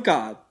throne of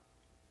God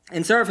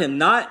and serve him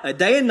night,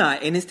 day and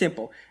night in his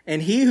temple.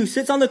 And he who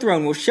sits on the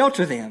throne will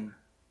shelter them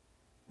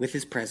with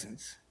his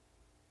presence.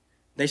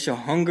 They shall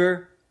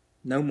hunger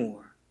no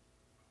more,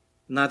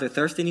 neither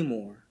thirst any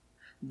more.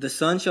 The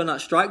sun shall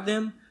not strike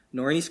them,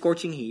 nor any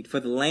scorching heat, for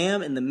the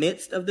Lamb in the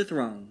midst of the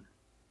throne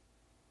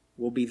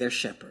will be their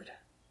shepherd,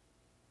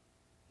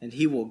 and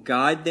he will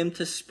guide them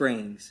to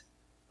springs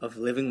of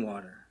living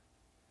water,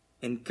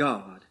 and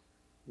God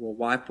will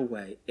wipe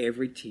away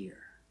every tear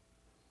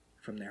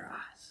from their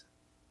eyes.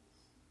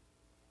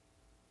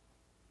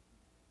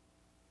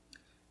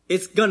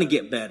 It's going to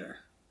get better.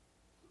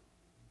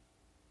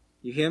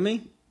 You hear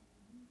me?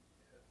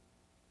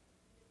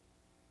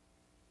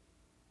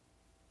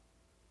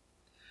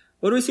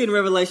 What do we see in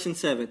Revelation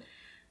 7?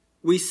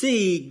 We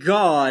see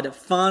God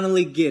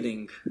finally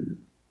getting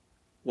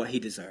what he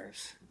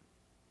deserves.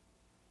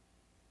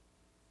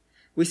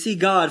 We see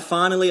God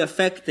finally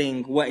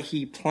effecting what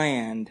he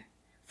planned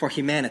for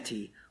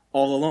humanity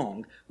all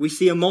along. We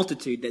see a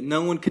multitude that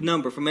no one could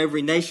number from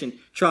every nation,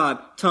 tribe,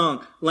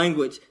 tongue,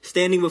 language,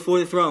 standing before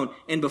the throne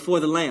and before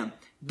the Lamb.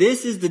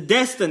 This is the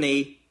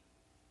destiny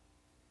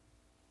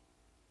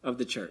of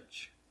the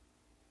church.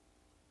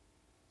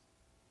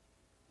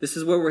 This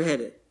is where we're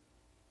headed.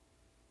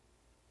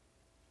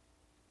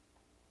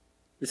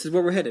 This is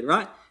where we're headed,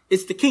 right?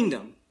 It's the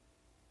kingdom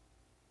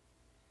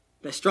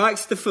that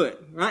strikes the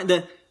foot, right?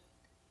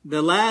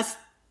 The last,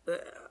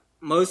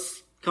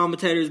 most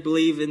commentators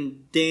believe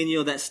in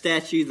Daniel, that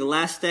statue, the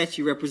last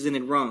statue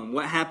represented Rome.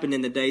 What happened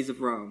in the days of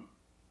Rome?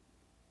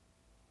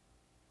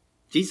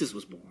 Jesus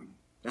was born.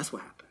 That's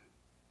what happened.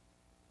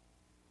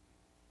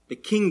 The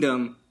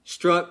kingdom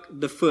struck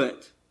the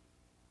foot.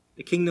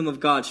 The kingdom of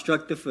God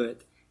struck the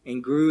foot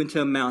and grew into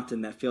a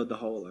mountain that filled the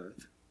whole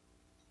earth.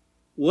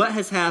 What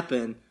has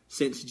happened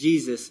since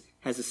Jesus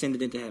has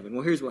ascended into heaven?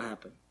 Well, here's what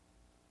happened.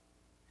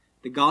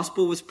 The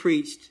gospel was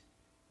preached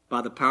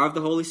by the power of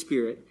the Holy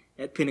Spirit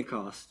at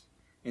Pentecost,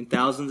 and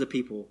thousands of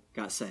people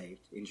got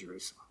saved in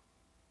Jerusalem.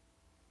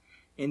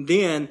 And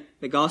then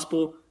the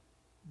gospel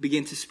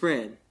began to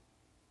spread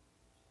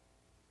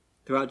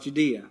throughout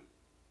Judea,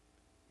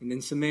 and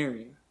then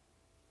Samaria.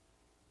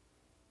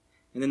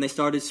 And then they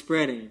started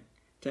spreading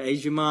to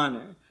Asia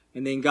Minor.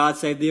 And then God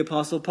saved the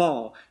Apostle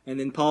Paul. And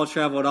then Paul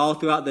traveled all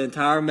throughout the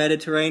entire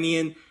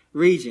Mediterranean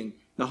region,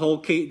 the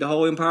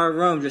whole empire of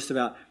Rome, just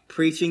about,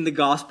 preaching the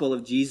gospel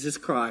of Jesus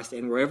Christ.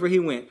 And wherever he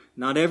went,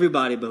 not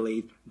everybody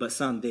believed, but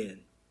some did.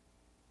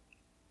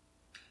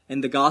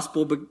 And the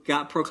gospel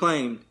got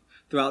proclaimed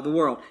throughout the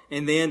world.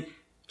 And then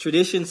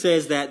tradition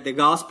says that the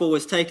gospel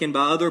was taken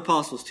by other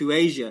apostles to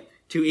Asia,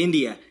 to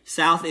India,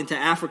 south into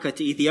Africa,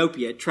 to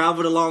Ethiopia. It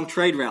traveled along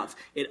trade routes.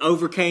 It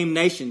overcame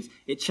nations.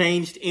 It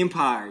changed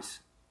empires.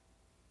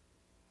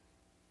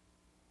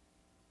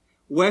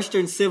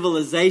 Western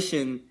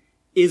civilization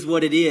is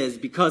what it is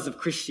because of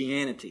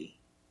Christianity.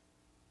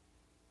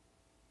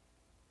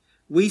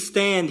 We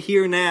stand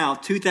here now,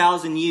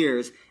 2,000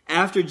 years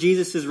after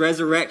Jesus'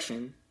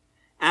 resurrection,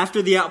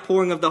 after the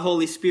outpouring of the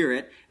Holy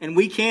Spirit. And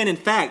we can, in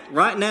fact,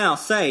 right now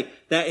say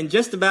that in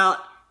just about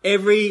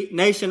every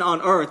nation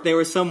on earth, there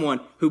is someone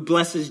who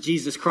blesses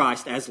Jesus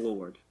Christ as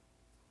Lord.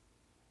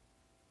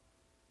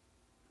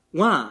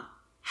 Why?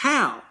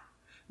 How?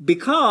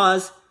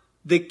 Because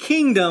the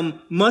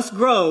kingdom must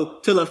grow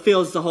till it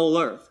fills the whole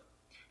earth.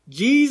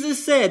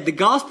 Jesus said the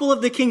gospel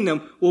of the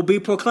kingdom will be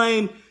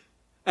proclaimed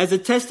as a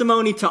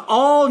testimony to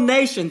all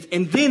nations,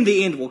 and then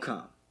the end will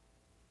come.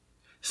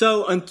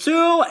 So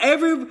until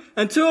every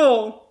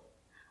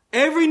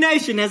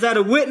nation has had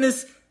a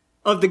witness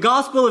of the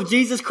gospel of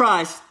Jesus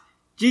Christ,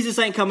 Jesus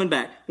ain't coming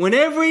back. When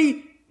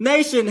every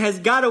nation has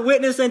got a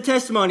witness and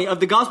testimony of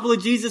the gospel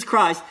of Jesus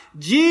Christ,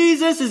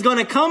 Jesus is going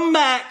to come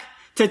back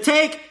to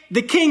take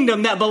the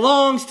kingdom that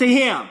belongs to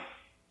him.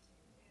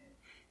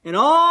 And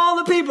all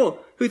the people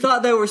who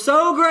thought they were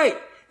so great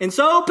and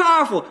so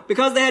powerful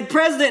because they had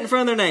president in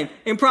front of their name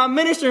and prime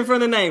minister in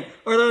front of their name,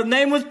 or their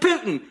name was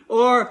Putin,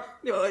 or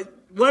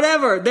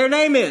whatever their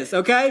name is,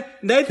 okay?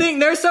 They think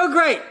they're so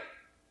great.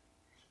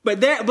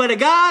 But a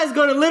guy is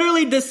going to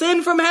literally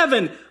descend from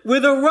heaven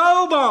with a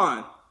robe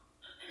on.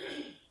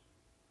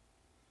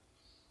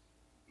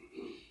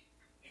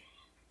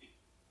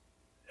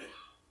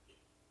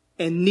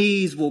 And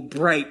knees will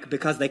break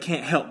because they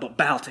can't help but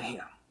bow to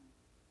him.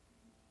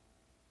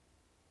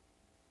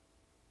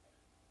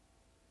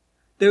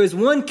 There is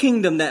one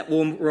kingdom that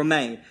will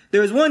remain.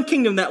 There is one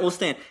kingdom that will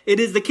stand.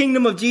 It is the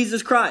kingdom of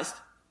Jesus Christ.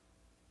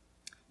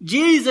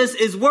 Jesus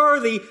is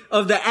worthy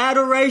of the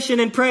adoration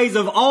and praise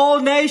of all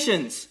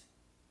nations,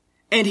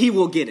 and he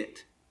will get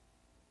it.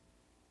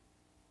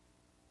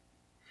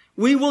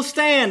 We will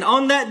stand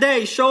on that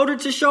day shoulder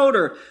to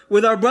shoulder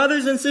with our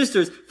brothers and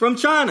sisters from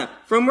China,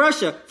 from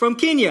Russia, from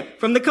Kenya,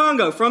 from the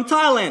Congo, from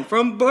Thailand,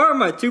 from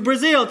Burma to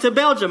Brazil to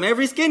Belgium,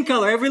 every skin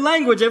color, every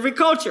language, every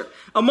culture,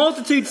 a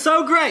multitude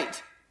so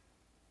great.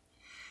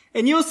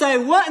 And you'll say,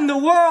 what in the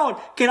world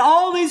can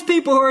all these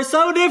people who are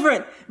so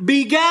different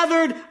be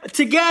gathered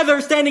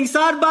together, standing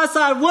side by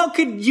side? What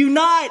could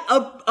unite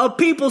a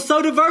people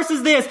so diverse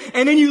as this?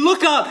 And then you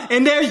look up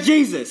and there's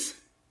Jesus.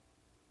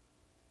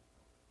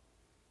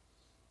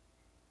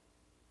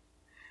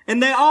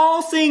 And they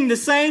all sing the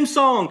same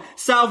song.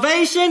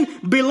 Salvation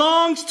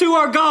belongs to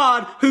our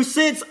God who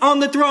sits on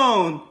the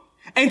throne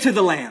and to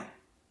the Lamb.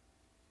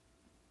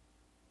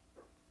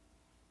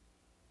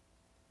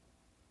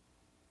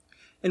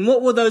 And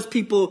what will those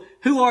people,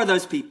 who are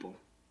those people?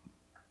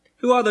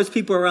 Who are those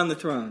people around the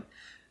throne?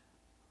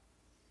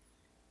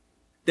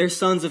 They're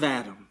sons of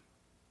Adam.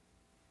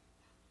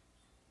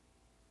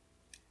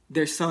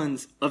 They're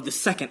sons of the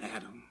second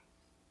Adam.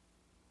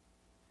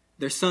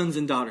 They're sons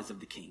and daughters of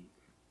the King.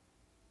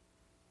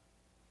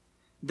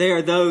 They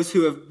are those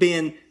who have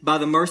been, by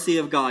the mercy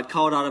of God,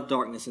 called out of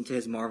darkness into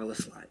his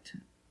marvelous light.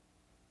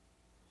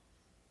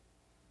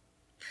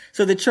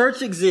 So the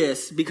church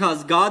exists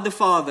because God the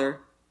Father,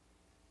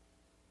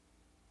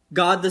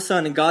 God the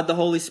Son, and God the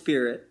Holy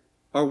Spirit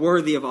are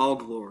worthy of all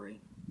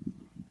glory.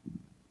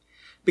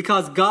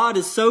 Because God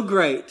is so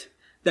great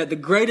that the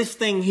greatest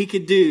thing he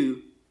could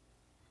do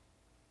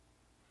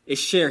is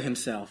share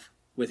himself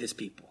with his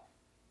people.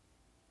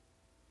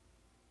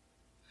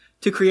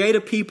 To create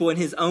a people in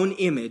his own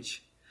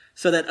image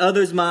so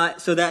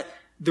that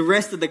the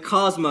rest of the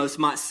cosmos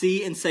might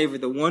see and savor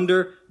the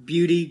wonder,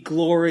 beauty,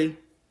 glory,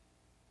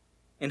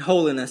 and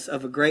holiness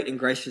of a great and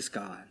gracious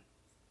God.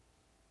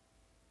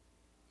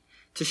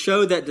 To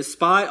show that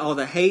despite all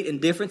the hate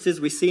and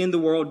differences we see in the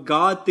world,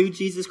 God, through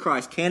Jesus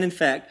Christ, can in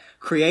fact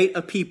create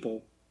a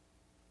people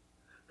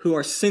who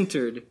are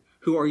centered,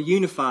 who are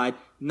unified,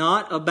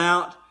 not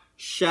about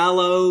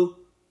shallow,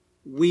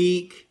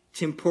 weak,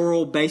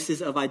 temporal basis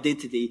of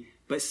identity,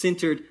 but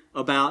centered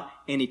about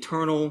an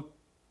eternal,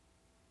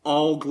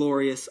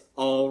 all-glorious,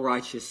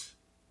 all-righteous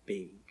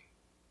being.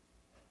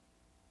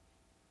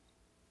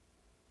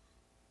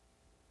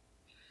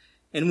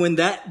 And when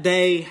that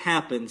day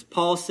happens,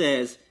 Paul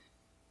says,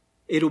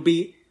 it'll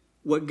be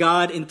what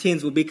God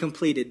intends will be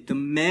completed. The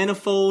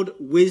manifold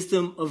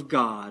wisdom of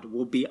God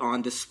will be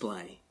on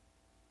display.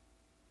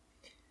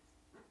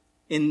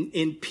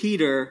 In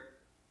Peter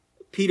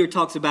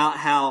talks about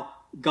how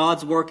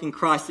God's work in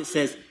Christ, it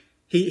says,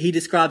 he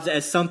describes it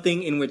as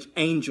something in which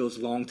angels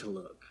long to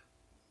look.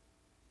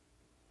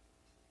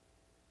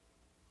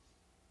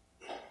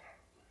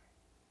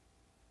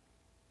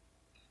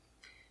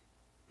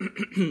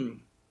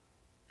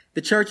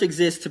 The church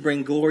exists to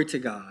bring glory to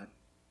God,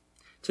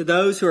 to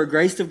those who are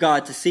graced of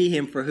God to see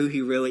him for who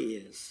he really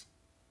is,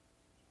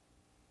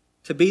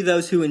 to be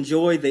those who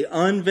enjoy the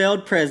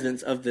unveiled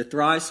presence of the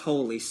thrice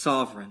holy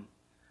sovereign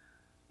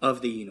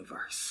of the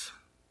universe.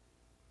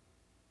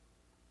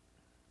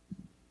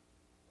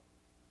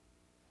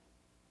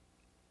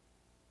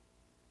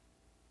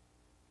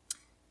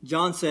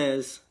 John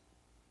says,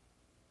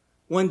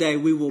 one day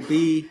we will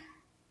be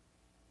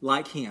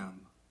like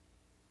him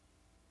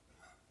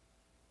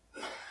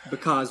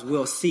because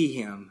we'll see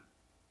him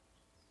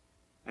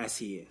as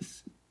he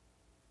is.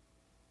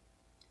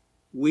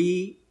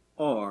 We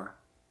are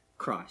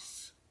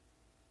Christ's.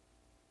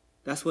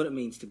 That's what it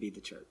means to be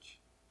the church.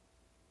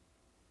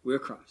 We're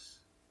Christ.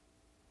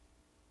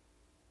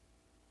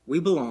 We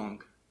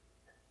belong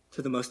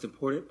to the most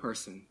important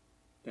person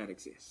that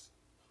exists.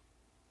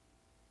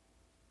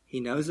 He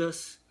knows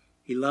us.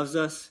 He loves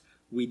us.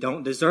 We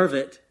don't deserve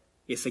it.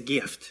 It's a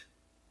gift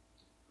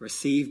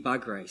received by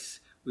grace.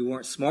 We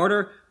weren't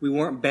smarter. We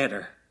weren't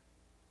better.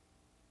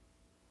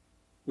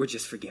 We're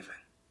just forgiven.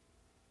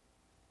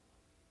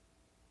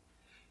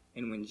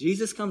 And when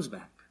Jesus comes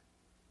back,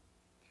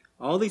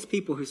 all these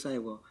people who say,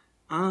 well,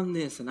 I'm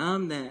this and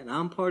I'm that and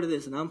I'm part of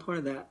this and I'm part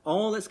of that,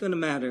 all that's going to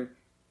matter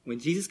when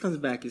Jesus comes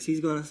back is he's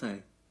either going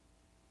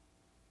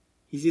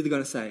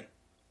to say,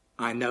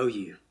 I know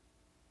you,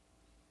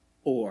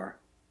 or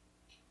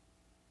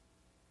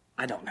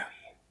I don't know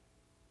you.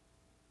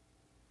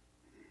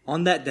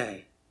 On that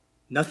day,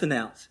 nothing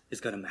else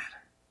is going to matter.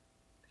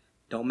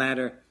 Don't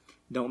matter,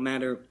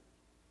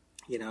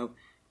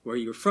 where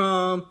you're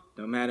from.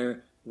 Don't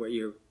matter what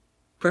your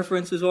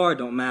preferences are.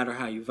 Don't matter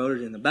how you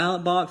voted in the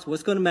ballot box.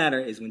 What's going to matter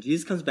is when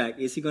Jesus comes back,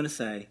 is he going to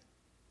say,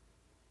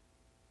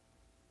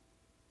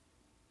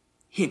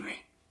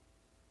 Henry,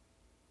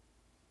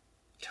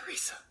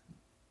 Teresa,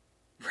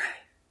 Ray,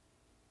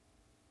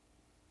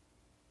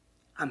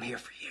 I'm here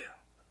for you.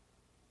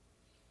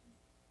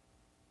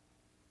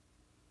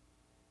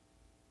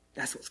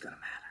 That's what's going to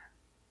matter.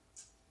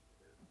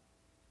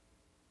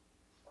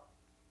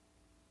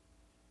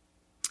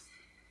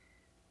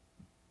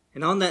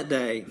 And on that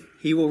day,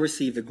 he will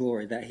receive the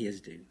glory that he is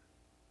due.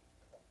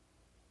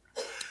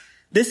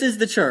 This is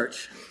the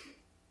church,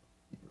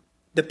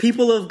 the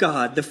people of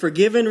God, the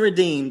forgiven,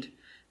 redeemed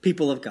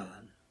people of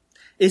God.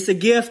 It's a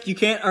gift. You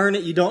can't earn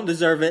it. You don't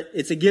deserve it.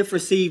 It's a gift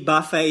received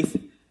by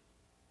faith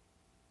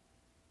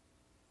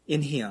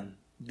in him,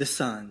 the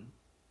Son,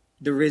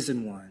 the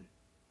risen one,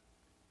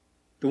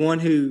 the one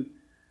who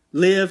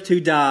lived, who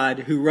died,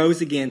 who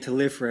rose again to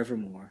live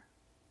forevermore.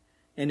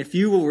 And if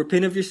you will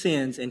repent of your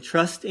sins and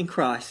trust in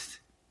Christ,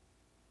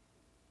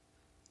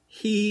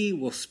 he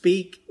will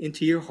speak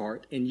into your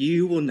heart and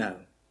you will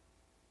know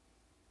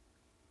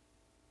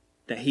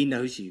that he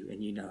knows you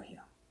and you know him.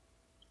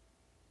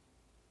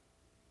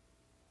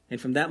 And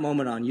from that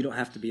moment on, you don't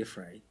have to be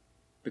afraid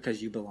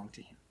because you belong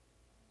to him.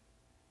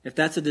 If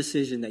that's a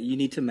decision that you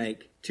need to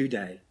make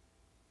today,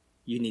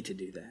 you need to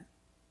do that.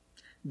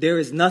 There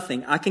is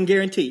nothing, I can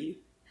guarantee you,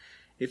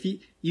 if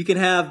you can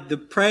have the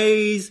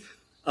praise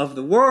of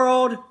the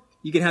world,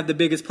 you can have the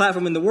biggest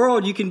platform in the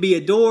world, you can be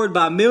adored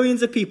by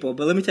millions of people,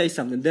 but let me tell you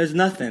something, there's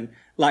nothing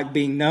like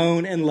being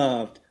known and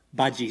loved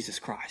by Jesus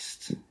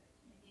Christ.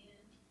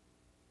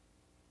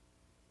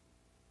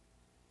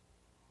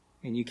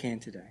 And you can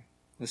today.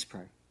 Let's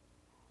pray.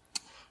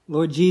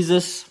 Lord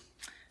Jesus,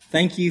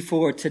 thank you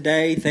for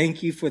today.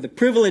 Thank you for the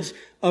privilege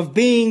of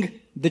being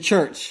the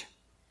church.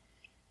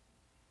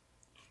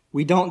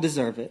 We don't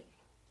deserve it,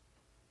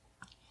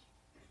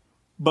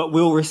 but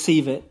we'll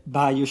receive it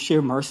by your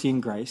sheer mercy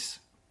and grace.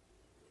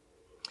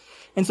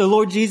 And so,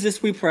 Lord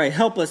Jesus, we pray,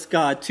 help us,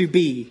 God, to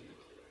be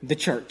the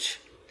church.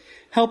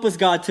 Help us,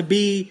 God, to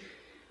be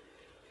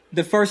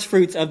the first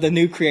fruits of the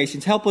new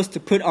creations. Help us to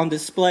put on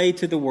display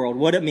to the world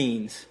what it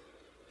means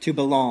to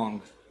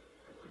belong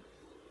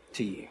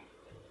to you.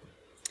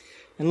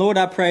 And Lord,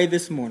 I pray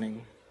this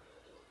morning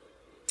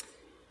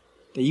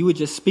that you would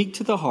just speak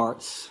to the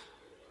hearts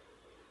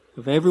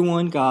of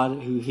everyone,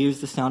 God, who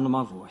hears the sound of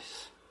my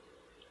voice.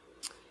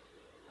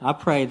 I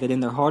pray that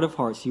in their heart of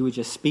hearts, you would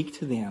just speak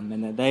to them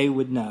and that they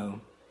would know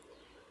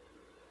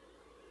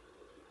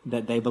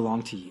that they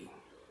belong to you.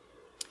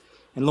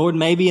 And Lord,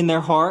 maybe in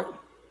their heart,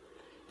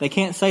 they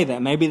can't say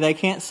that. Maybe they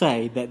can't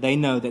say that they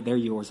know that they're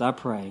yours. I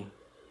pray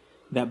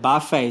that by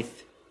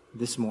faith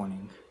this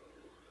morning,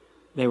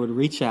 they would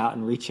reach out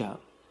and reach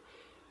up.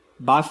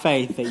 By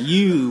faith that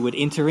you would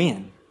enter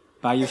in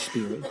by your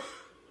Spirit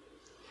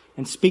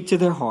and speak to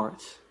their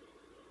hearts,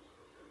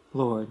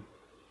 Lord,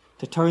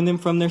 to turn them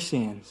from their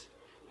sins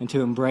and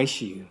to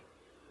embrace you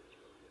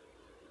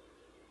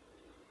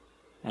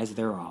as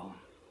their all.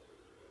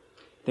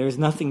 There is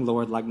nothing,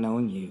 Lord, like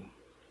knowing you.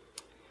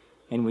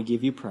 And we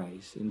give you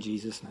praise in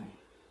Jesus' name.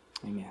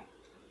 Amen.